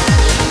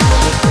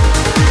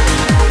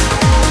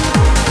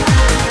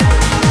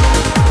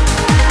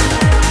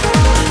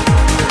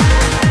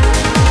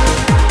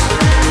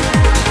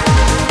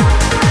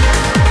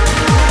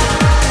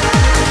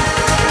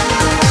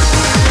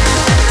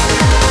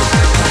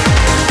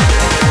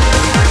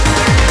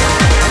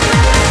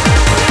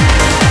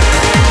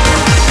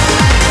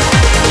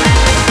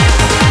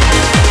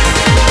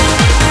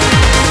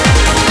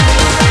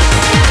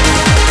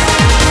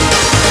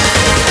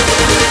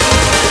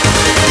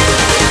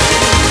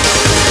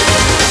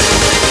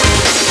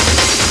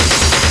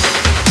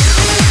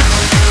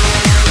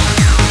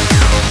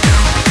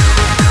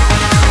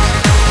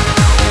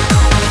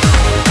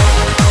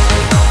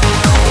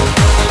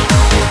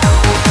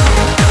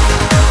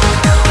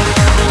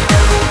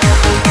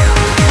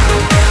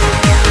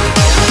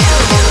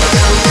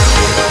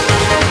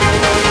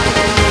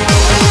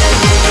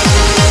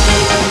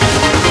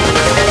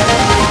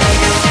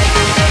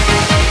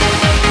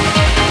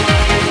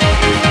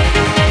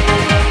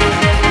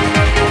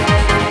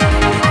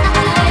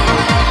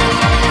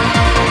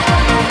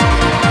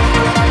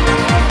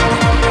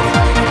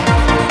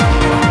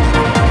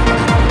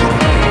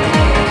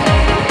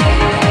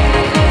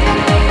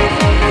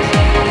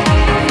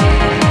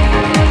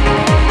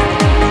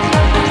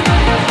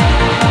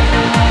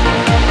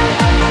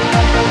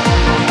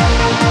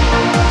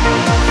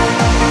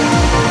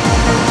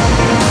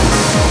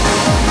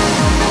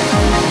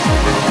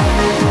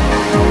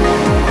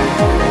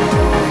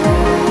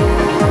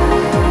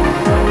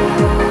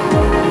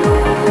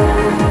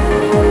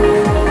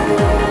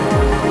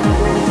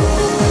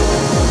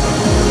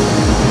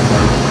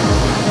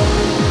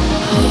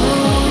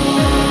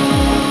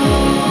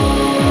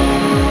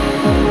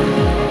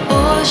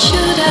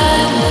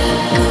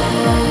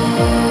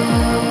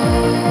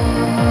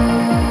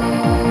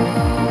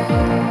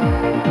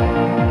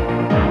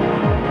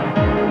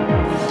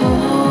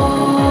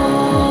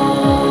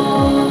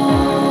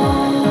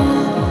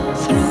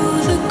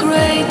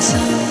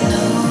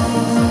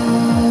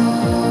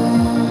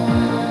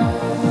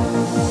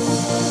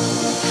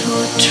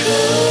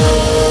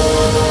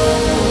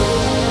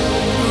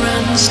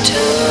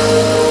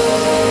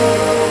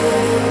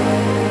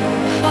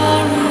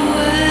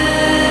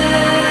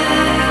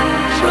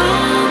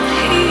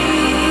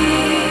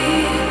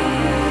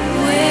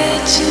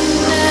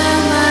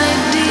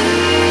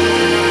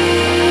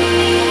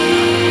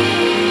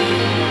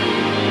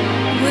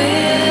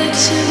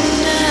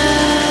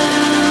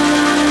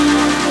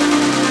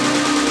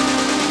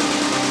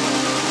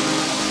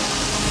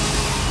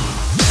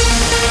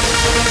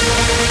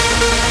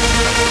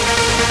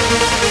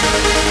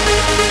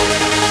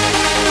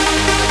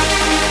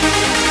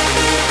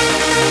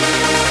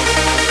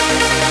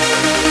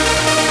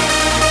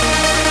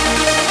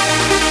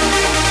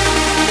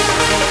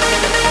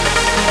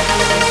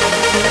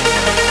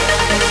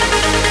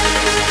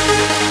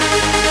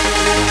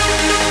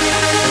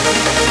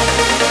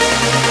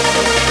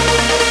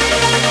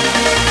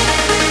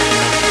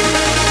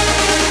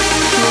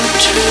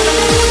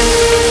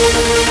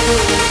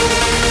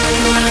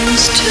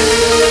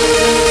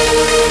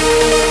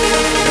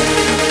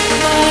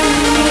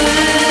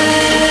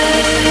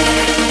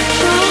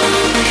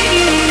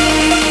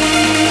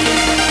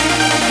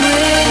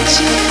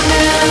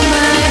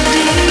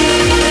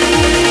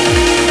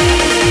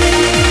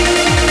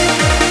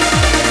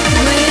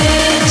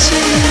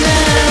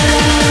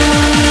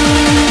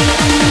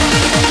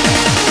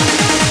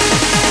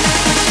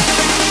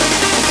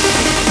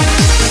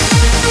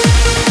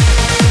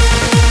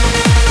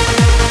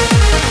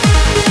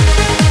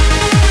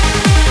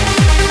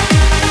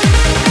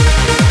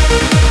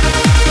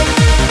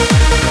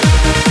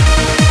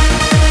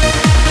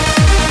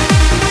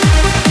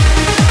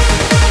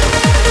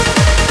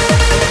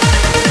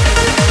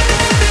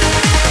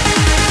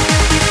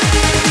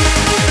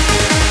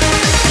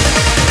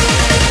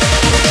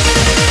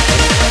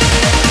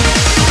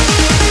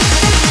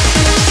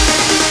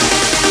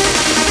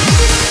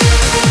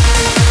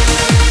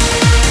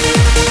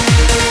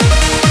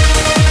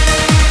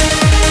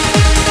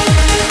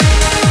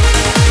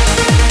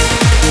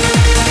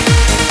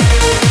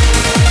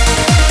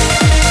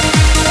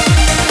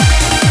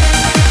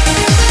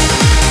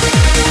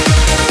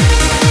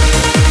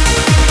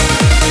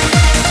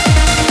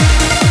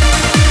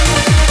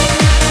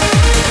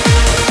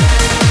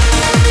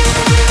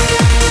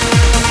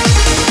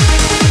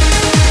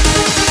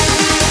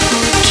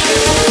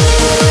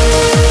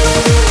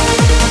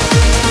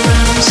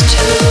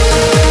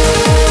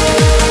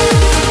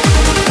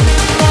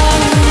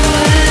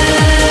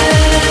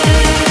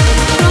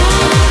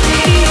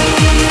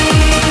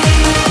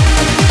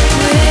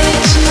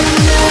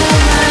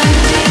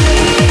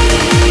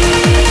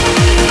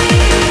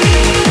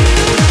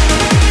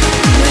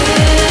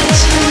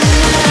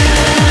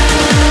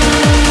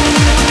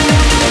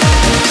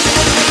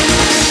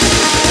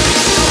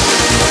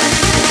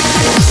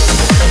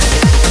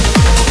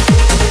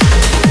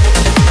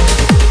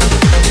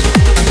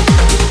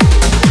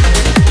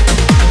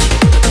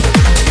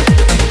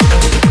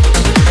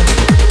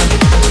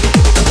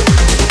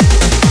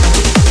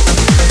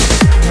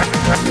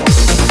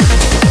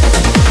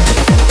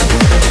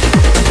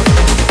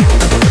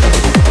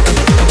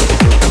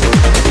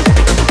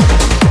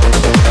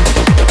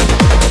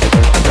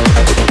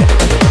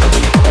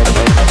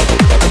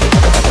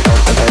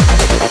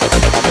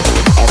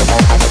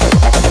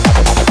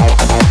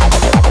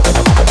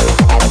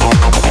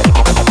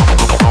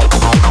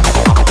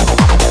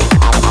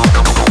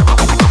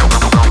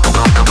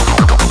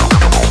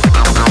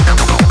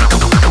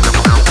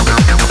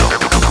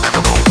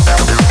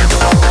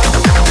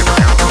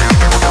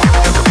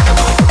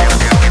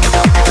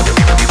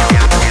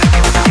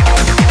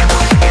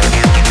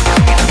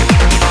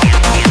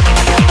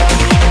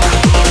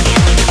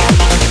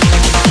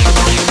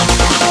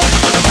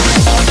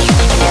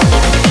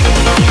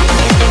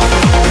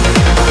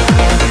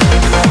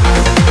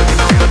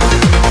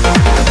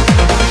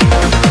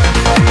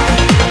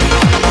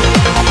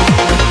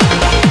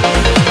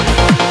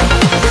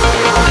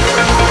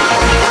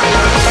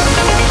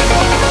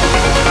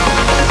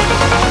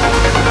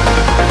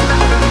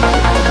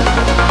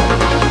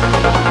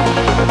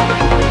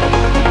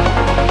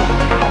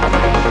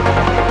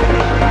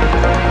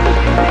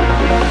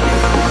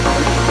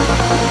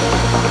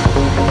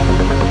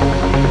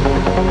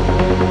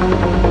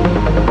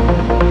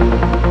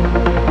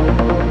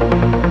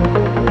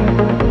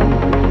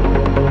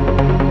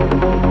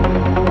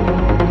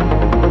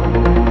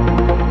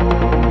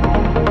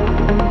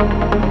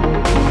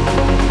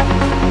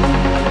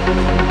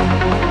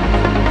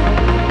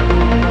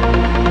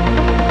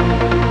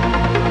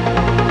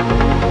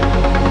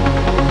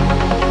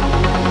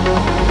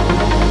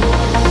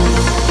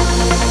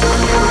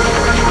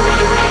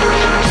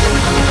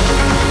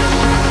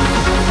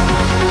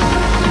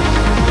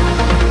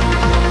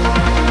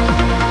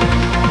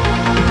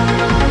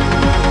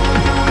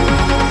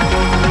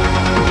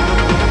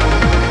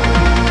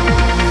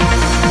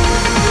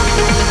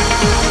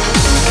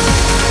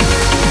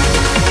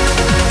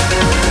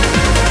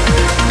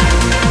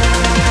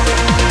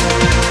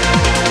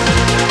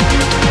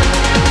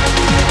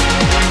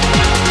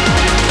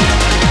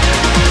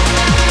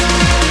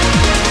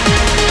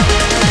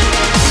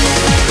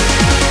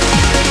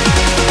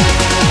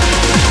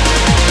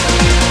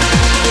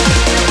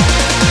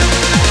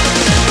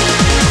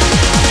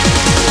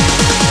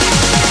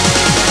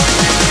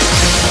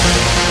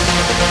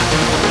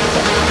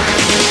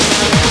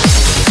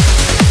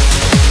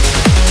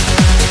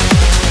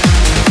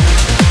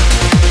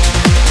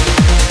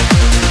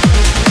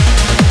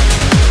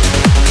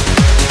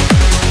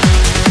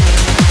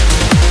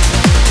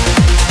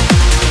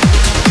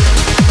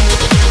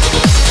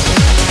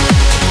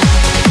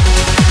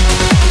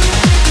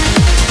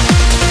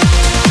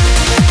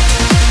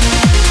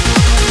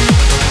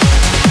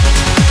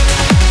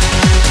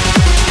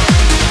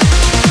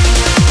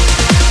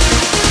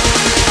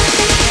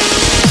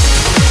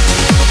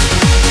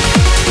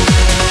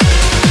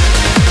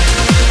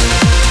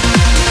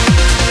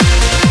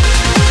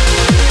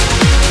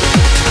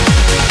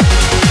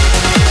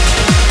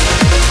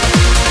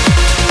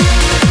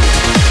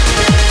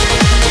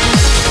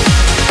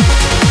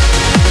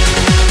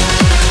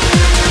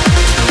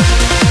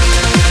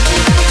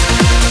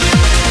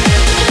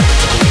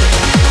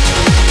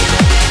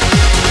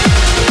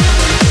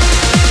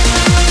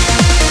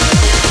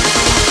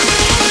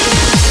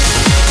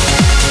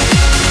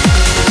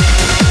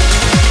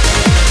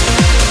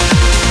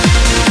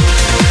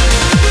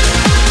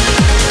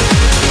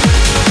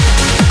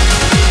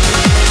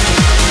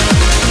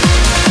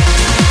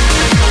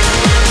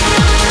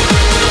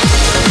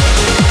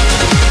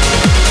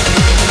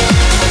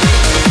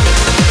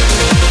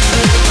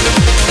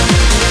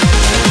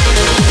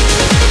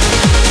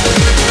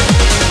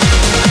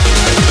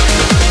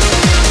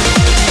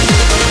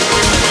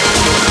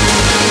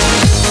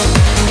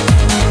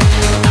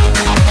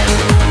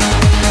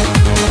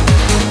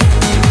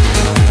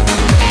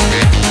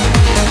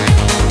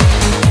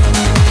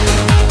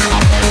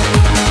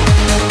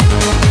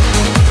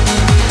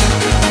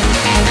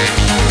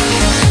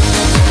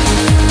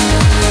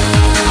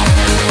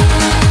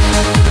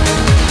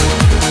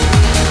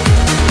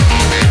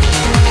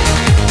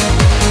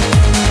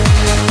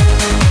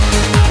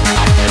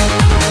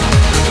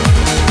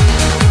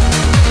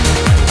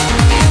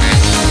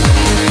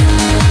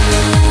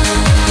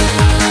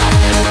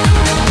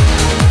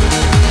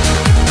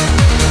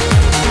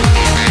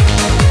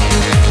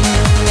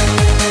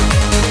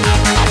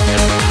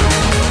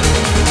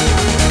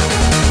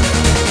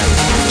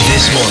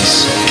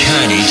 Sounds,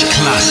 Carnage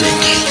Classic.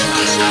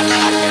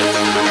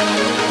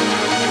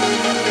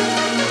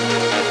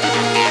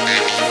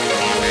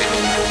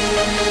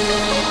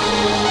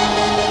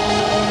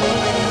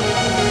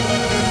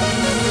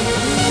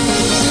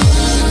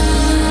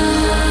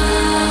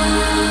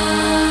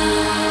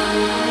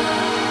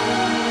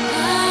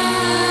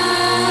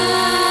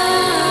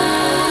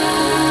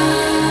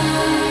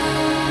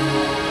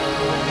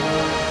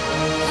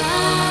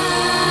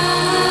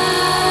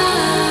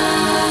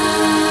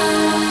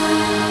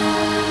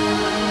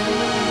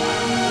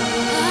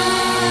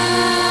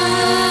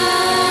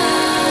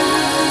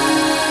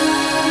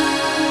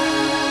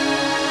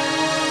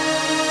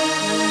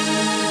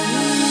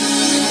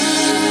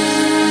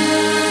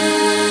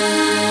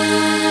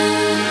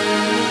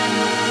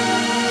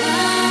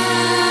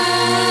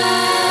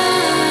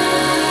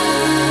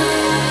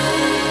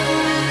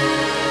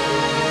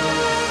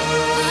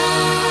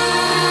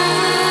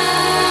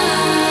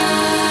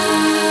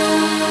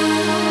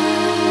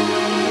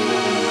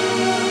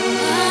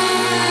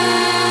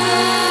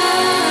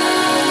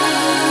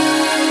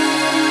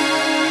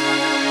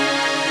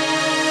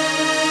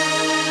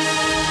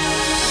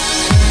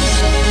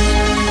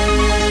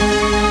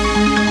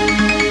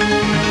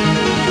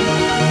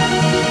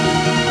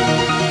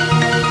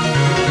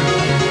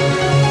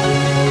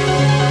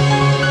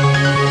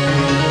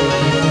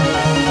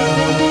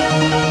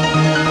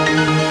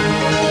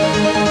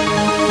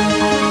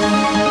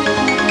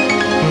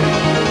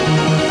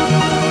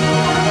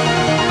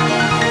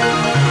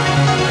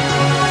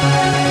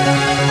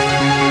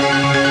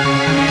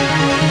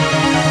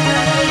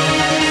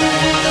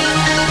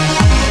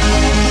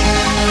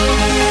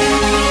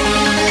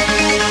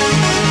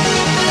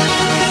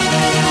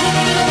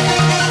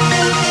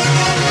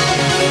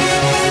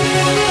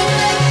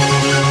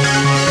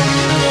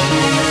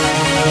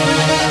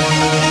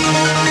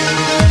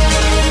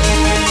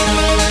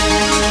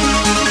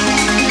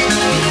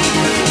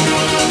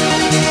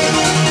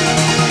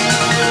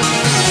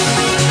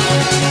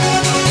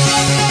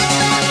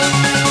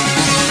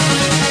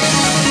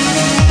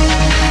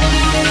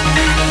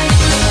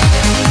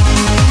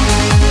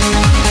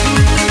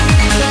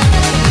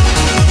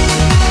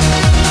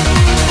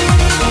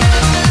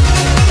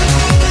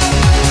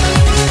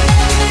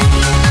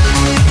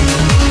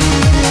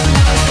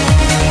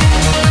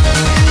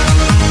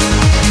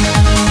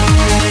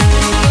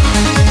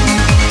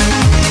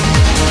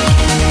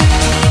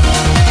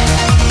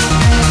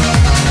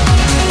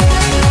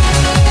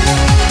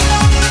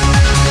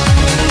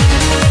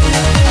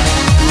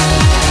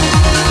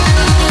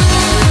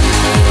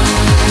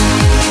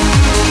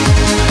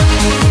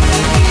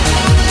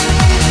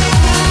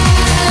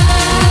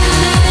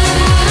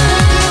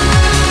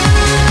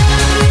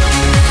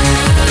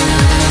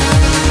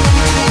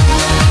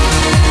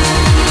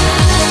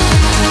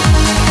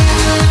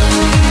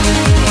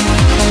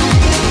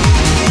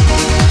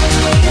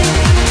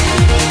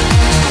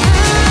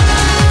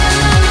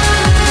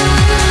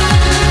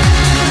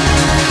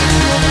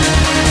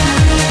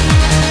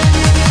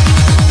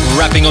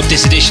 Wrapping up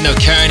this edition of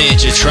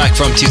Carnage, a track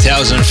from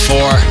 2004.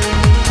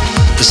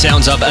 The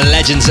sounds of A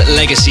Legend's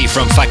Legacy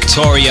from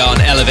Factoria on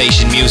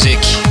Elevation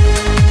Music.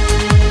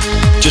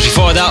 Just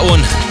before that one,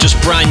 just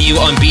brand new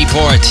on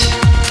Beatport.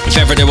 If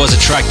ever there was a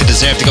track that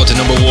deserved to go to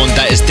number one,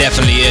 that is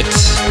definitely it.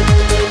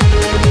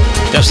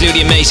 The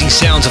absolutely amazing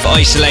sounds of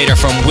Isolator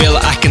from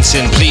Will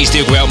Atkinson. Please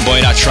do go out and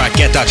buy that track,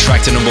 get that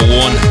track to number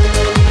one.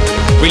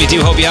 Really do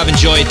hope you have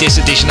enjoyed this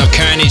edition of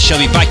Carnage. Shall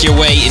be back your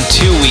way in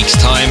 2 weeks'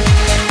 time.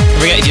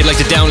 Don't forget, if you'd like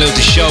to download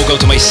the show, go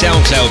to my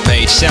SoundCloud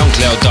page,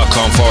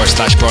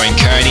 soundcloud.com/Brian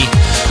Kearney.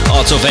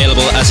 Also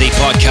available as a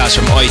podcast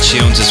from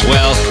iTunes as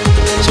well.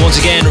 So once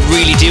again,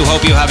 really do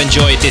hope you have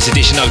enjoyed this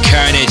edition of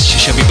Carnage.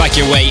 Shall be back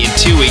your way in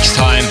 2 weeks'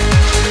 time.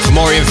 For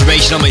more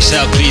information on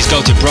myself, please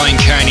go to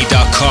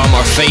briankearney.com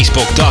or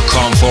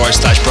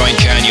facebook.com/Brian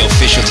Kearney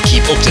official to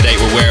keep up to date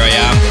with where I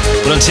am.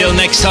 But until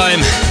next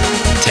time,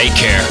 take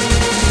care.